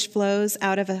tongue, which flows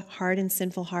out of a hard and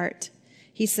sinful heart.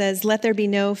 He says, let there be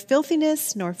no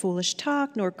filthiness, nor foolish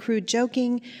talk, nor crude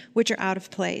joking, which are out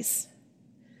of place.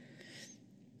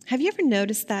 Have you ever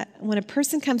noticed that when a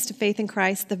person comes to faith in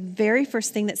Christ, the very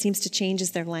first thing that seems to change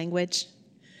is their language?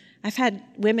 I've had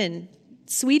women,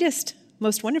 sweetest,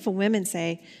 most wonderful women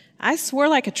say, I swore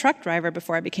like a truck driver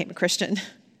before I became a Christian.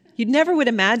 You never would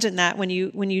imagine that when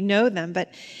you know them,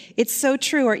 but it's so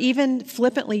true. Or even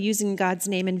flippantly using God's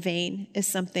name in vain is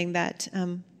something that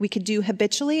we could do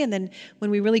habitually, and then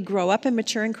when we really grow up and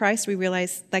mature in Christ, we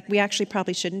realize like we actually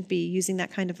probably shouldn't be using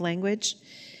that kind of language.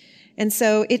 And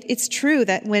so it's true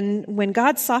that when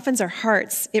God softens our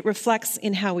hearts, it reflects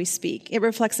in how we speak. It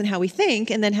reflects in how we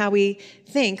think, and then how we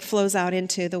think flows out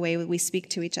into the way we speak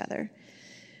to each other.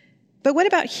 But what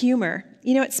about humor?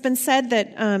 It's been said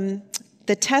that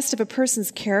the test of a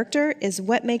person's character is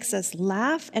what makes us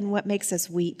laugh and what makes us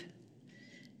weep.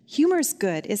 Humor is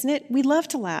good, isn't it? We love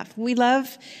to laugh. We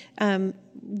love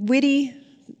witty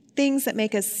things that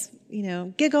make us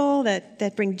giggle,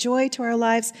 that bring joy to our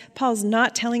lives. Paul's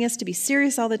not telling us to be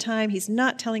serious all the time. He's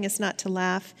not telling us not to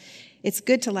laugh. It's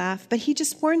good to laugh, but he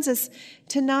just warns us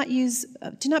to not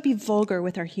be vulgar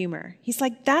with our humor. He's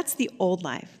like, that's the old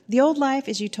life. The old life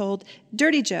is you told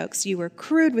dirty jokes. You were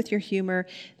crude with your humor.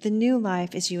 The new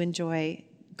life is you enjoy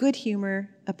good humor,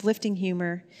 uplifting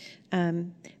humor.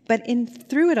 But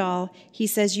through it all, he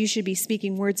says you should be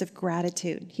speaking words of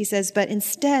gratitude. He says, but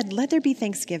instead, let there be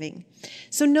thanksgiving.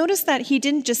 So notice that he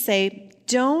didn't just say,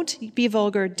 don't be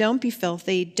vulgar, don't be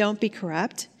filthy, don't be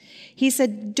corrupt. He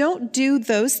said, don't do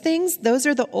those things. Those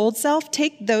are the old self.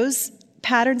 Take those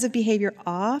patterns of behavior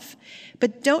off,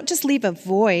 but don't just leave a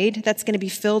void that's going to be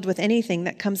filled with anything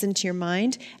that comes into your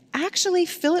mind. Actually,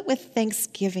 fill it with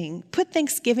thanksgiving. Put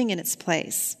thanksgiving in its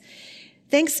place.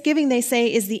 Thanksgiving, they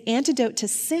say, is the antidote to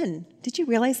sin. Did you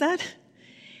realize that?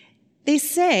 They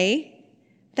say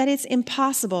that it's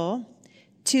impossible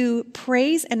to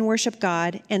praise and worship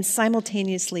God and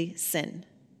simultaneously sin.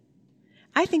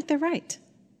 I think they're right.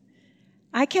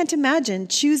 I can't imagine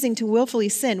choosing to willfully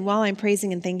sin while I'm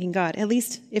praising and thanking God. At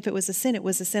least if it was a sin, it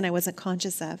was a sin I wasn't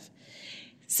conscious of.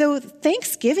 So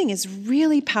thanksgiving is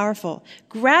really powerful.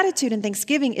 Gratitude and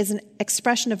thanksgiving is an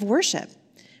expression of worship.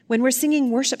 When we're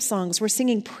singing worship songs, we're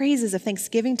singing praises of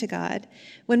thanksgiving to God.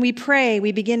 When we pray,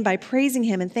 we begin by praising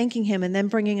him and thanking him and then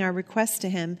bringing our requests to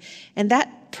him. And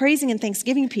that praising and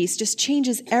thanksgiving piece just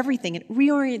changes everything. It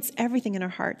reorients everything in our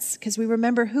hearts because we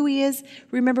remember who he is,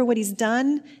 remember what he's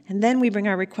done, and then we bring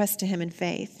our requests to him in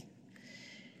faith.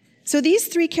 So these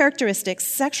three characteristics,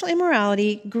 sexual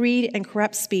immorality, greed, and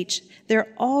corrupt speech,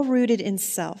 they're all rooted in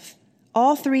self.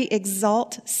 All three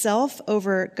exalt self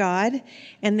over God,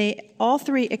 and they all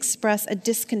three express a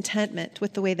discontentment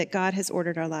with the way that God has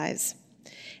ordered our lives.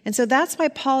 And so that's why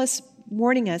Paul is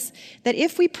warning us that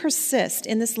if we persist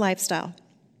in this lifestyle,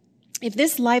 if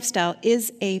this lifestyle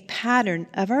is a pattern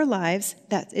of our lives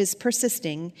that is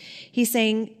persisting, he's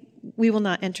saying we will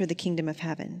not enter the kingdom of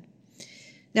heaven.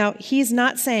 Now, he's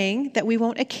not saying that we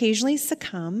won't occasionally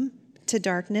succumb to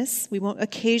darkness. We won't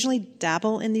occasionally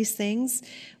dabble in these things.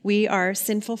 We are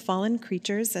sinful, fallen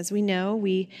creatures, as we know.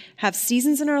 We have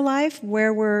seasons in our life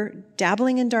where we're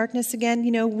dabbling in darkness again.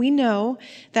 We know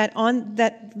that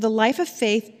the life of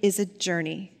faith is a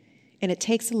journey, and it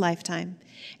takes a lifetime.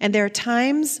 And there are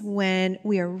times when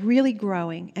we are really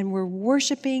growing, and we're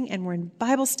worshiping, and we're in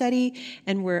Bible study,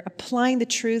 and we're applying the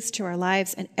truths to our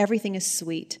lives, and everything is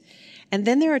sweet. And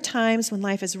then there are times when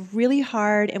life is really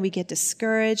hard and we get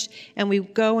discouraged and we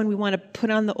go and we want to put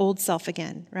on the old self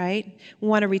again, right? We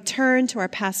want to return to our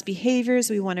past behaviors.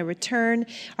 We want to return.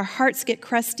 Our hearts get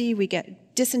crusty. We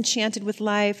get disenchanted with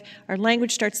life. Our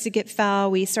language starts to get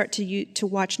foul. We start to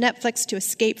watch Netflix to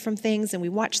escape from things, and we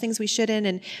watch things we shouldn't,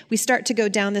 and we start to go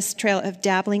down this trail of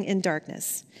dabbling in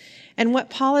darkness. And what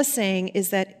Paul is saying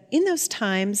is that in those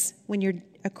times when you're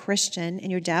a Christian and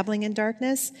you're dabbling in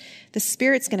darkness, the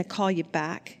Spirit's going to call you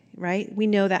back, right? We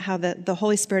know that how the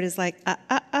Holy Spirit is like,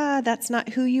 that's not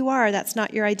who you are. That's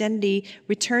not your identity.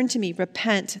 Return to me,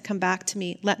 repent, come back to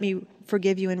me. Let me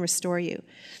forgive you and restore you.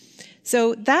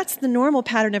 So that's the normal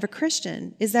pattern of a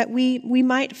Christian, is that we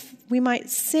might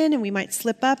sin and we might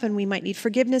slip up and we might need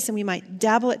forgiveness and we might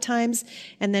dabble at times,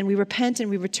 and then we repent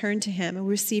and we return to him and we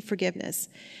receive forgiveness.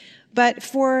 But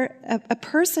for a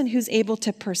person who's able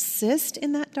to persist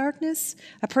in that darkness,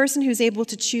 a person who's able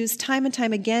to choose time and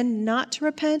time again not to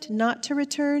repent, not to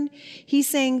return, he's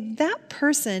saying that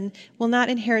person will not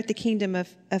inherit the kingdom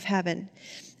of heaven.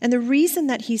 And the reason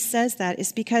that he says that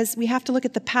is because we have to look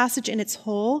at the passage in its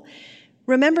whole.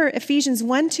 Remember Ephesians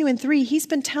 1, 2, and 3, he's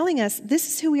been telling us this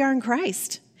is who we are in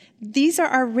Christ. These are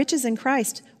our riches in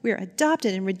Christ. We are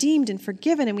adopted and redeemed and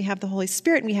forgiven, and we have the Holy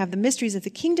Spirit, and we have the mysteries of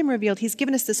the kingdom revealed. He's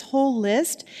given us this whole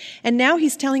list, and now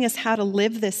he's telling us how to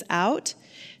live this out.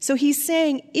 So he's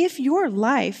saying, if your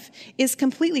life is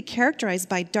completely characterized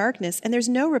by darkness and there's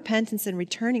no repentance and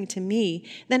returning to me,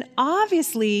 then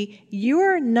obviously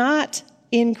you're not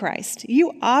in Christ.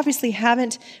 You obviously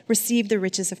haven't received the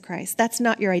riches of Christ. That's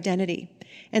not your identity.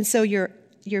 And so your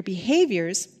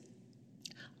behaviors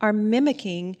are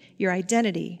mimicking your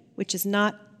identity, which is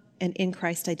not an in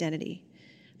Christ identity.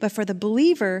 But for the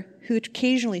believer who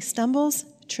occasionally stumbles,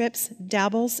 trips,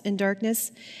 dabbles in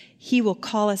darkness, he will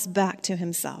call us back to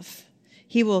himself.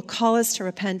 He will call us to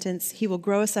repentance. He will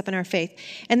grow us up in our faith.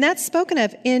 And that's spoken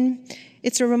of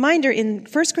it's a reminder in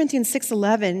 1 Corinthians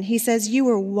 6:11. He says, you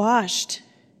were washed,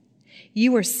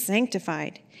 you were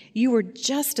sanctified, you were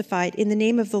justified in the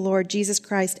name of the Lord Jesus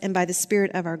Christ and by the Spirit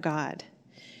of our God.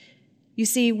 You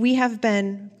see, we have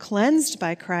been cleansed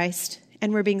by Christ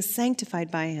and we're being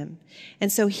sanctified by him.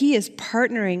 And so he is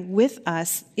partnering with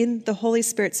us in the Holy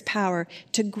Spirit's power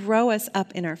to grow us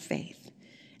up in our faith.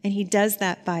 And he does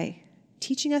that by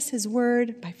teaching us his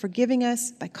word, by forgiving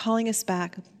us, by calling us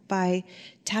back, by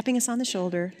tapping us on the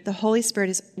shoulder. The Holy Spirit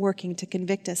is working to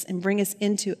convict us and bring us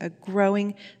into a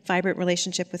growing, vibrant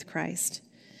relationship with Christ.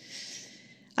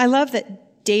 I love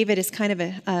that David is kind of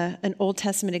an Old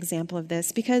Testament example of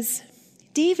this, because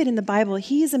David in the Bible,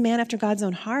 he is a man after God's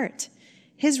own heart.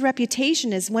 His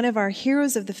reputation is one of our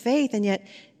heroes of the faith, and yet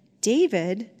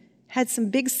David had some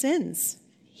big sins.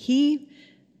 He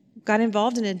got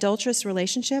involved in an adulterous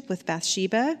relationship with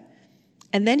Bathsheba,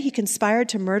 and then he conspired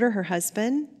to murder her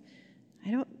husband. I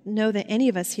don't know that any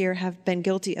of us here have been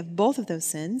guilty of both of those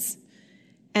sins.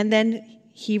 And then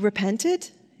he repented,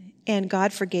 and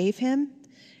God forgave him,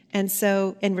 and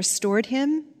restored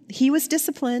him. He was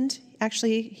disciplined.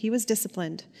 Actually, he was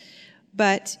disciplined.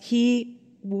 But he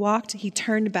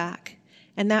turned back.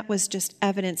 And that was just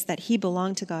evidence that he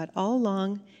belonged to God all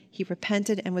along. He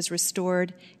repented and was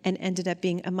restored and ended up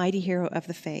being a mighty hero of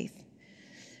the faith.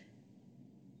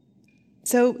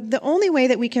 So the only way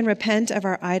that we can repent of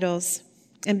our idols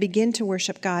and begin to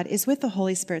worship God is with the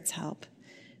Holy Spirit's help.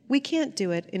 We can't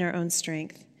do it in our own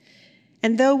strength.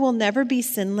 And though we'll never be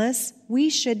sinless, we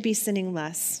should be sinning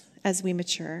less as we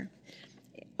mature.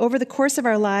 Over the course of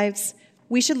our lives,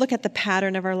 we should look at the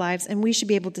pattern of our lives, and we should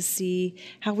be able to see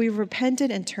how we've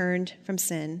repented and turned from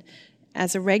sin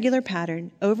as a regular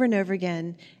pattern over and over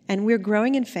again, and we're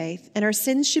growing in faith, and our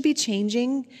sins should be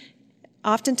changing.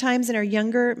 Oftentimes in our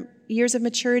younger years of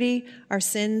maturity, our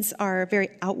sins are very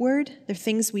outward. They're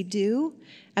things we do.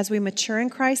 As we mature in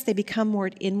Christ, they become more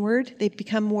inward. They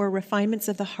become more refinements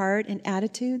of the heart and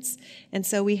attitudes. And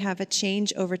so we have a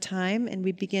change over time, and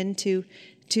we begin to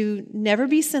never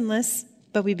be sinless,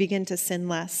 but we begin to sin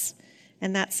less.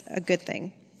 And that's a good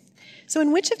thing. So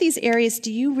in which of these areas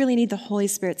do you really need the Holy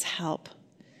Spirit's help?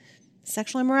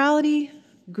 Sexual immorality,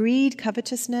 greed,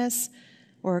 covetousness,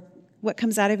 or what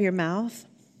comes out of your mouth?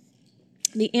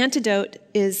 The antidote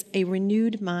is a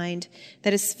renewed mind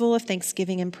that is full of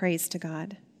thanksgiving and praise to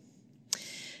God.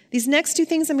 These next two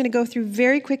things I'm going to go through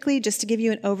very quickly just to give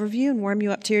you an overview and warm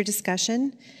you up to your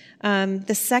discussion.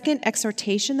 The second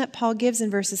exhortation that Paul gives in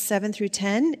verses 7 through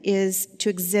 10 is to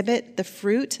exhibit the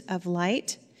fruit of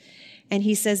light. And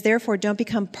he says, therefore, don't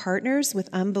become partners with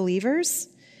unbelievers.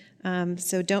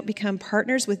 So don't become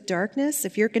partners with darkness.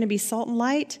 If you're going to be salt and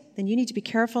light, then you need to be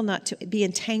careful not to be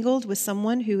entangled with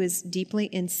someone who is deeply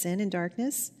in sin and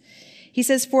darkness. He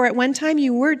says, for at one time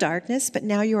you were darkness, but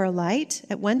now you are light.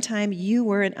 At one time you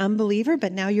were an unbeliever,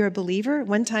 but now you're a believer. At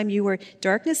one time you were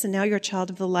darkness, and now you're a child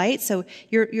of the light. So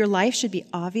your life should be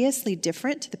obviously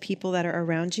different to the people that are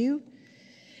around you.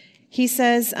 He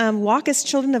says, walk as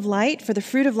children of light, for the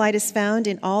fruit of light is found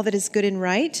in all that is good and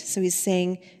right. So he's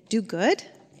saying, do good,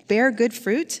 bear good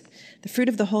fruit. The fruit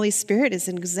of the Holy Spirit is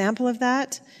an example of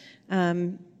that.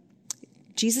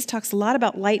 Jesus talks a lot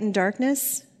about light and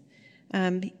darkness.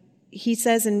 He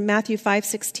says in Matthew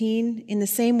 5:16, in the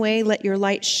same way, let your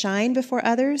light shine before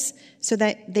others so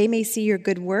that they may see your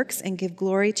good works and give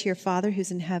glory to your Father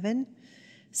who's in heaven.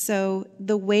 So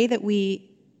the way that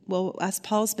as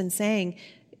Paul's been saying,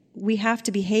 we have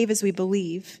to behave as we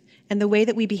believe. And the way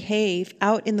that we behave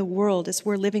out in the world as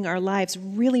we're living our lives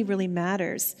really, really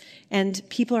matters. And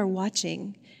people are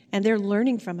watching, and they're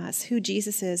learning from us who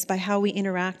Jesus is by how we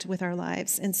interact with our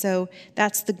lives. And so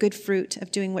that's the good fruit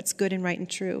of doing what's good and right and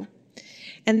true.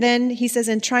 And then he says,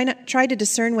 and try to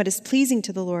discern what is pleasing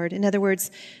to the Lord. In other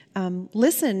words,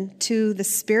 listen to the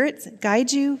Spirit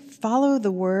guide you, follow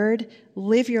the word,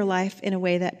 live your life in a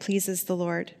way that pleases the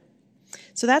Lord.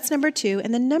 So that's number 2.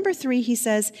 And then number 3, he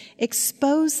says,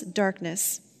 expose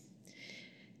darkness.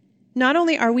 Not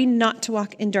only are we not to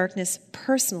walk in darkness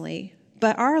personally,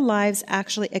 but our lives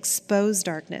actually expose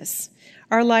darkness.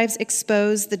 Our lives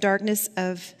expose the darkness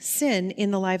of sin in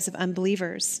the lives of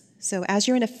unbelievers. So as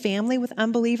you're in a family with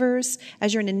unbelievers,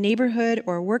 as you're in a neighborhood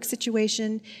or a work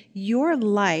situation, your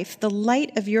life, the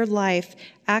light of your life,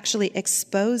 actually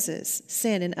exposes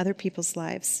sin in other people's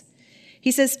lives.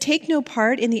 He says, take no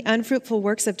part in the unfruitful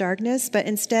works of darkness, but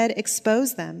instead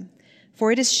expose them.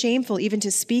 For it is shameful even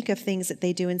to speak of things that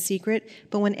they do in secret,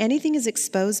 but when anything is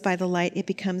exposed by the light, it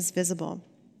becomes visible.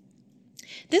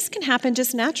 This can happen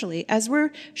just naturally as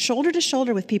we're shoulder to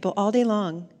shoulder with people all day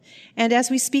long. And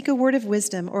as we speak a word of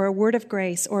wisdom or a word of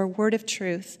grace or a word of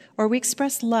truth, or we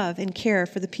express love and care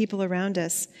for the people around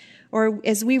us, or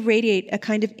as we radiate a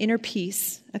kind of inner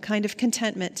peace, a kind of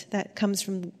contentment that comes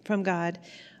from God,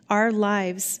 our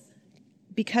lives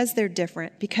because they're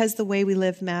different, because the way we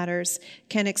live matters,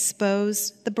 can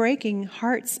expose the breaking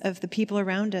hearts of the people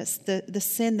around us. The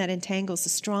sin that entangles, the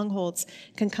strongholds,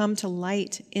 can come to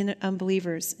light in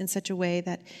unbelievers in such a way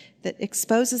that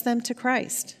exposes them to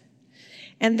Christ.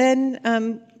 And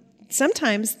then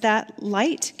sometimes that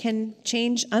light can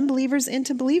change unbelievers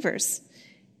into believers.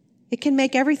 It can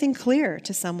make everything clear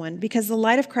to someone because the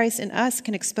light of Christ in us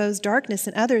can expose darkness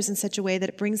in others in such a way that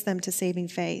it brings them to saving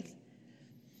faith.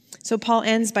 So Paul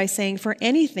ends by saying, for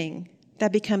anything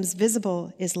that becomes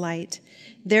visible is light.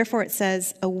 Therefore it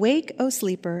says, awake, O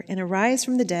sleeper, and arise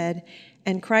from the dead,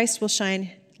 and Christ will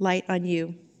shine light on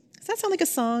you. Does that sound like a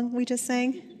song we just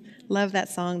sang? Love that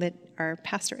song that our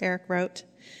Pastor Eric wrote.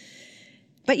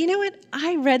 But you know what?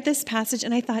 I read this passage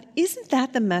and I thought, isn't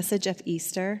that the message of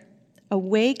Easter?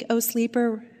 Awake, O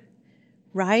sleeper,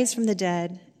 rise from the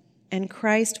dead, and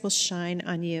Christ will shine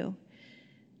on you.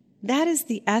 That is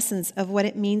the essence of what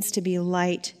it means to be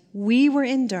light. We were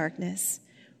in darkness.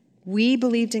 We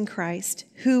believed in Christ,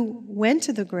 who went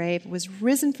to the grave, was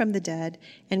risen from the dead,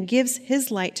 and gives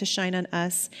his light to shine on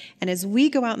us. And as we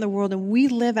go out in the world and we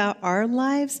live out our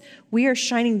lives, we are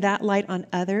shining that light on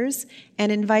others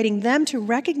and inviting them to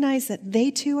recognize that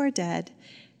they too are dead,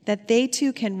 that they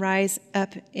too can rise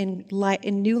up in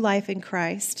new life in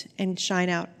Christ and shine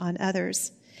out on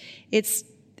others. It's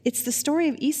the story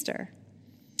of Easter.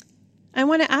 I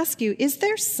want to ask you, is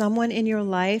there someone in your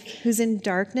life who's in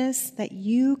darkness that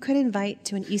you could invite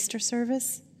to an Easter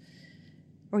service?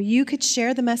 Or you could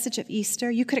share the message of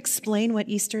Easter? You could explain what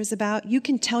Easter is about. You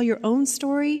can tell your own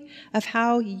story of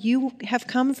how you have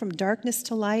come from darkness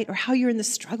to light or how you're in the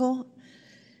struggle.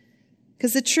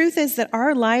 Because the truth is that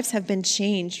our lives have been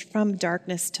changed from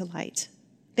darkness to light.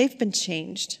 They've been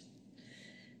changed.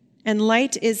 And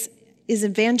light is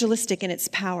evangelistic in its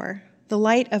power. The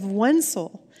light of one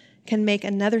soul can make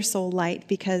another soul light,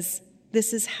 because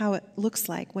this is how it looks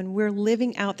like when we're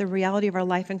living out the reality of our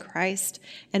life in Christ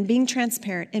and being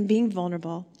transparent and being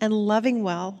vulnerable and loving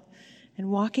well and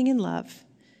walking in love.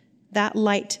 That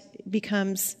light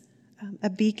becomes a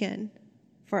beacon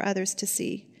for others to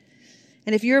see.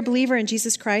 And if you're a believer in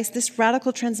Jesus Christ, this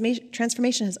radical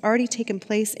transformation has already taken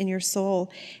place in your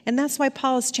soul. And that's why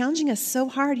Paul is challenging us so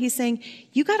hard. He's saying,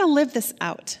 you got to live this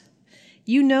out.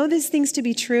 You know these things to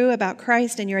be true about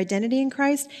Christ and your identity in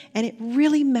Christ, and it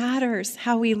really matters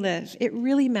how we live. It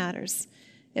really matters.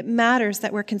 It matters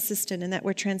that we're consistent and that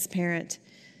we're transparent.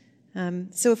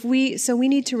 So we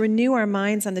need to renew our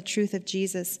minds on the truth of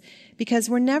Jesus, because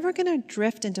we're never going to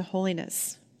drift into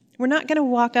holiness. We're not going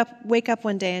to wake up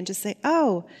one day and just say,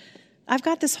 oh, I've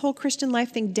got this whole Christian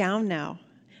life thing down now.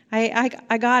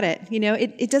 I got it. You know,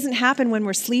 it doesn't happen when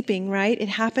we're sleeping, right? It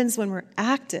happens when we're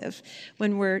active,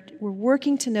 when we're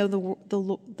working to know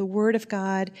the Word of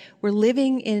God. We're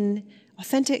living in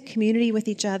authentic community with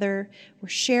each other. We're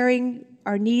sharing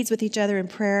our needs with each other in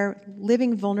prayer,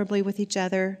 living vulnerably with each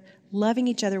other, loving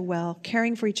each other well,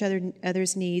 caring for each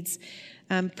other's needs,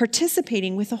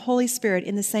 participating with the Holy Spirit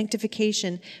in the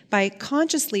sanctification by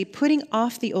consciously putting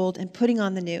off the old and putting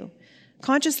on the new,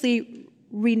 consciously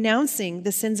renouncing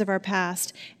the sins of our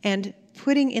past and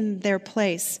putting in their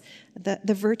place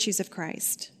the virtues of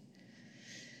Christ.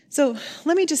 So I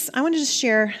want to just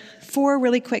share 4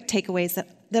 really quick takeaways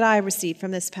that I received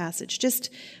from this passage, just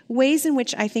ways in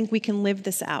which I think we can live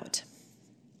this out.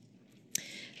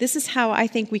 This is how I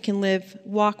think we can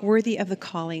walk worthy of the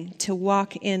calling, to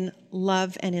walk in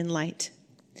love and in light.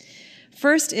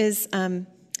 First is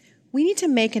we need to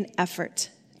make an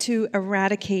effort to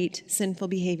eradicate sinful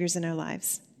behaviors in our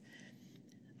lives.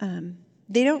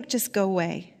 They don't just go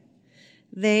away.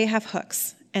 They have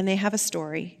hooks, and they have a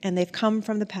story, and they've come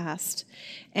from the past.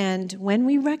 And when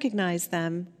we recognize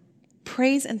them,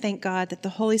 praise and thank God that the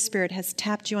Holy Spirit has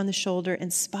tapped you on the shoulder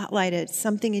and spotlighted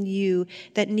something in you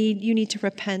that you need to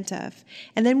repent of.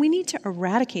 And then we need to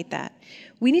eradicate that.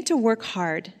 We need to work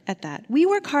hard at that. We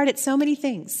work hard at so many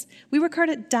things. We work hard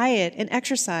at diet and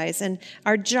exercise and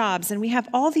our jobs, and we have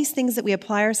all these things that we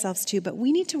apply ourselves to, but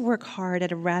we need to work hard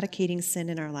at eradicating sin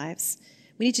in our lives.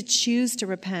 We need to choose to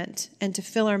repent and to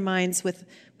fill our minds with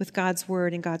God's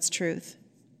word and God's truth.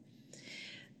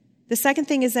 The second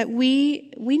thing is that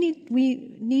we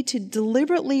need to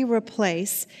deliberately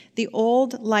replace the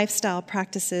old lifestyle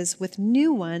practices with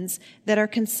new ones that are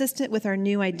consistent with our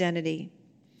new identity.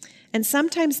 And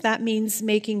sometimes that means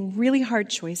making really hard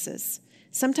choices.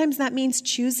 Sometimes that means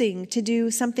choosing to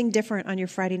do something different on your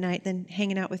Friday night than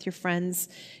hanging out with your friends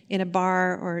in a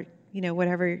bar or,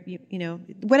 whatever,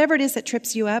 whatever it is that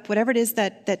trips you up, whatever it is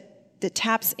that that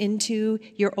taps into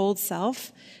your old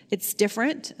self. It's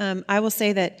different. I will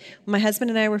say that when my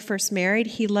husband and I were first married,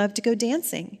 he loved to go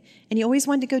dancing, and he always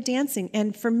wanted to go dancing.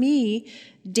 And for me,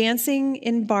 dancing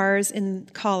in bars in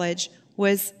college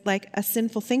was like a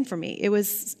sinful thing for me. It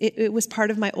was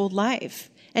part of my old life.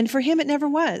 And for him, it never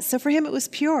was. So for him, it was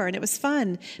pure and it was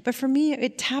fun. But for me,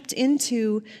 it tapped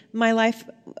into my life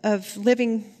of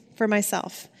living for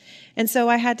myself. And so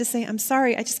I had to say, I'm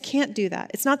sorry, I just can't do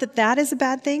that. It's not that that is a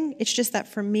bad thing. It's just that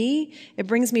for me, it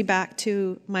brings me back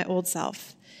to my old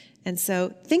self. And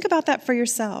so think about that for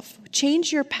yourself.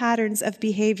 Change your patterns of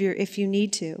behavior if you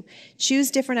need to.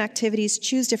 Choose different activities,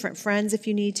 choose different friends if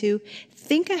you need to.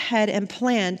 Think ahead and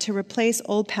plan to replace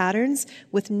old patterns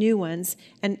with new ones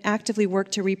and actively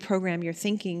work to reprogram your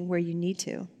thinking where you need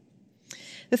to.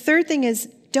 The third thing is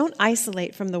don't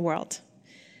isolate from the world.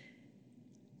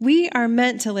 We are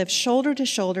meant to live shoulder to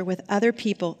shoulder with other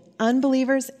people,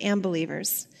 unbelievers and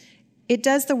believers. It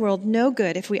does the world no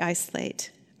good if we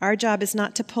isolate. Our job is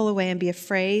not to pull away and be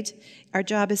afraid. Our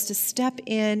job is to step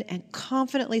in and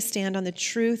confidently stand on the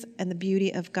truth and the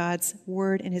beauty of God's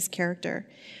word and his character.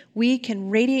 We can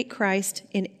radiate Christ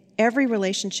in every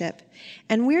relationship,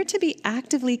 and we're to be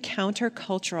actively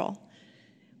countercultural.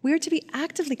 We're to be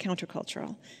actively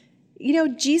countercultural. You know,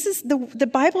 the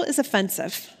Bible is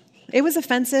offensive. It was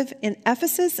offensive in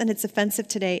Ephesus, and it's offensive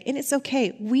today, and it's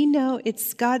okay. We know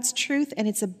it's God's truth, and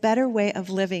it's a better way of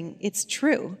living. It's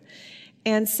true.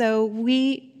 And so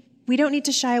we don't need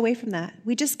to shy away from that.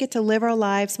 We just get to live our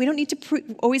lives. We don't need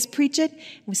to always preach it.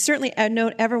 We certainly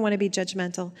don't ever want to be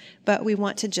judgmental, but we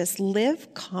want to just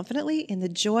live confidently in the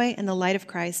joy and the light of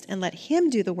Christ and let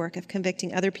him do the work of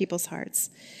convicting other people's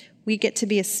hearts. We get to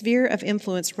be a sphere of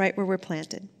influence right where we're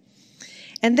planted.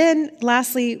 And then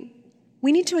lastly,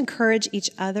 we need to encourage each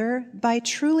other by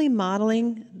truly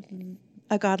modeling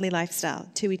a godly lifestyle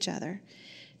to each other,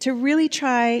 to really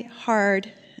try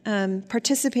hard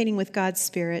participating with God's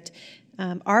Spirit,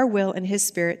 our will and his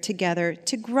Spirit together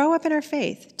to grow up in our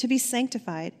faith, to be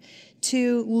sanctified,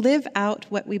 to live out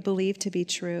what we believe to be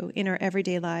true in our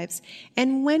everyday lives.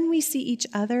 And when we see each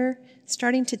other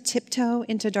starting to tiptoe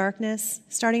into darkness,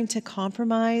 starting to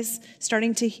compromise,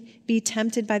 starting to be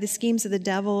tempted by the schemes of the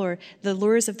devil or the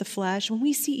lures of the flesh, when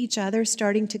we see each other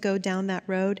starting to go down that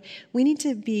road, we need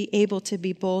to be able to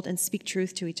be bold and speak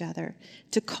truth to each other,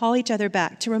 to call each other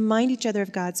back, to remind each other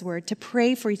of God's word, to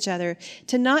pray for each other,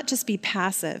 to not just be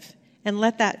passive and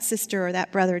let that sister or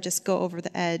that brother just go over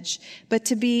the edge, but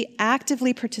to be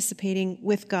actively participating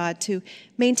with God to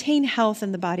maintain health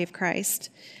in the body of Christ.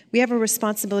 We have a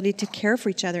responsibility to care for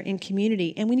each other in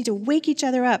community, and we need to wake each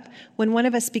other up when one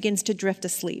of us begins to drift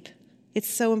asleep. It's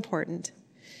so important.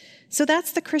 So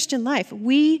that's the Christian life.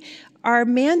 We are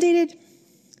mandated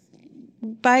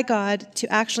by God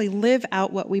to actually live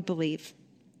out what we believe.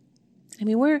 I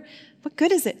mean, what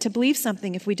good is it to believe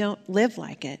something if we don't live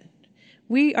like it?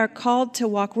 We are called to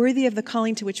walk worthy of the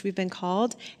calling to which we've been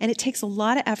called, and it takes a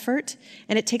lot of effort,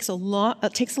 and it takes a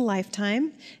lifetime,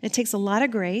 and it takes a lot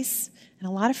of grace, and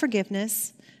a lot of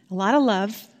forgiveness, a lot of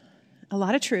love, a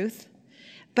lot of truth,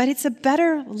 but it's a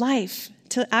better life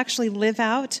to actually live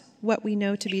out what we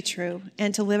know to be true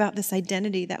and to live out this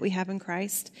identity that we have in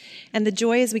Christ. And the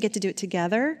joy is we get to do it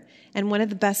together, and one of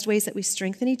the best ways that we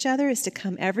strengthen each other is to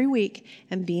come every week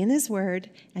and be in his word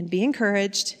and be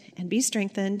encouraged and be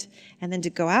strengthened, and then to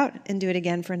go out and do it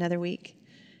again for another week.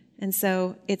 And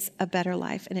so it's a better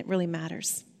life, and it really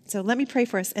matters. So let me pray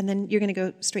for us, and then you're going to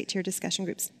go straight to your discussion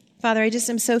groups. Father, I just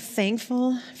am so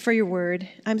thankful for your word.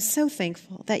 I'm so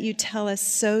thankful that you tell us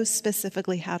so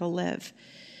specifically how to live.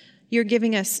 You're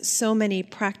giving us so many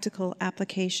practical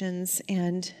applications,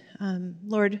 and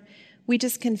Lord, we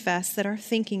just confess that our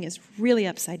thinking is really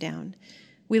upside down.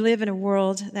 We live in a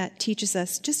world that teaches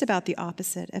us just about the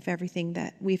opposite of everything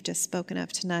that we've just spoken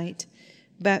of tonight.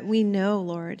 But we know,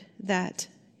 Lord, that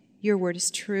your word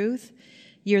is truth.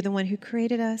 You're the one who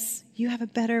created us. You have a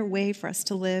better way for us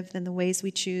to live than the ways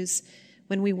we choose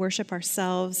when we worship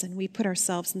ourselves and we put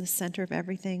ourselves in the center of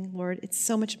everything. Lord, it's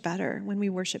so much better when we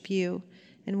worship you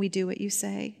and we do what you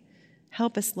say.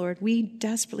 Help us, Lord. We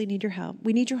desperately need your help.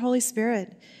 We need your Holy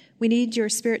Spirit. We need your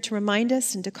Spirit to remind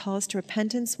us and to call us to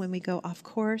repentance when we go off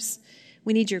course.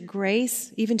 We need your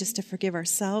grace, even just to forgive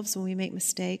ourselves when we make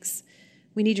mistakes.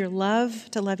 We need your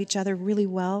love to love each other really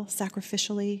well,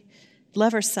 sacrificially.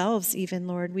 Love ourselves even,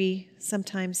 Lord. We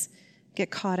sometimes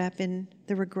get caught up in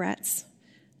the regrets.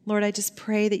 Lord, I just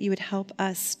pray that you would help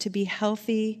us to be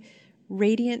healthy,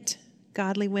 radiant,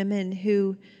 godly women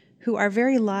who our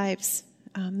very lives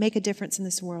make a difference in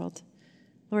this world.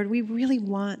 Lord, we really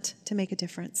want to make a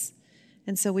difference.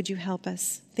 And so would you help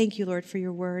us? Thank you, Lord, for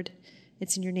your word.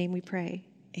 It's in your name we pray.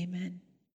 Amen.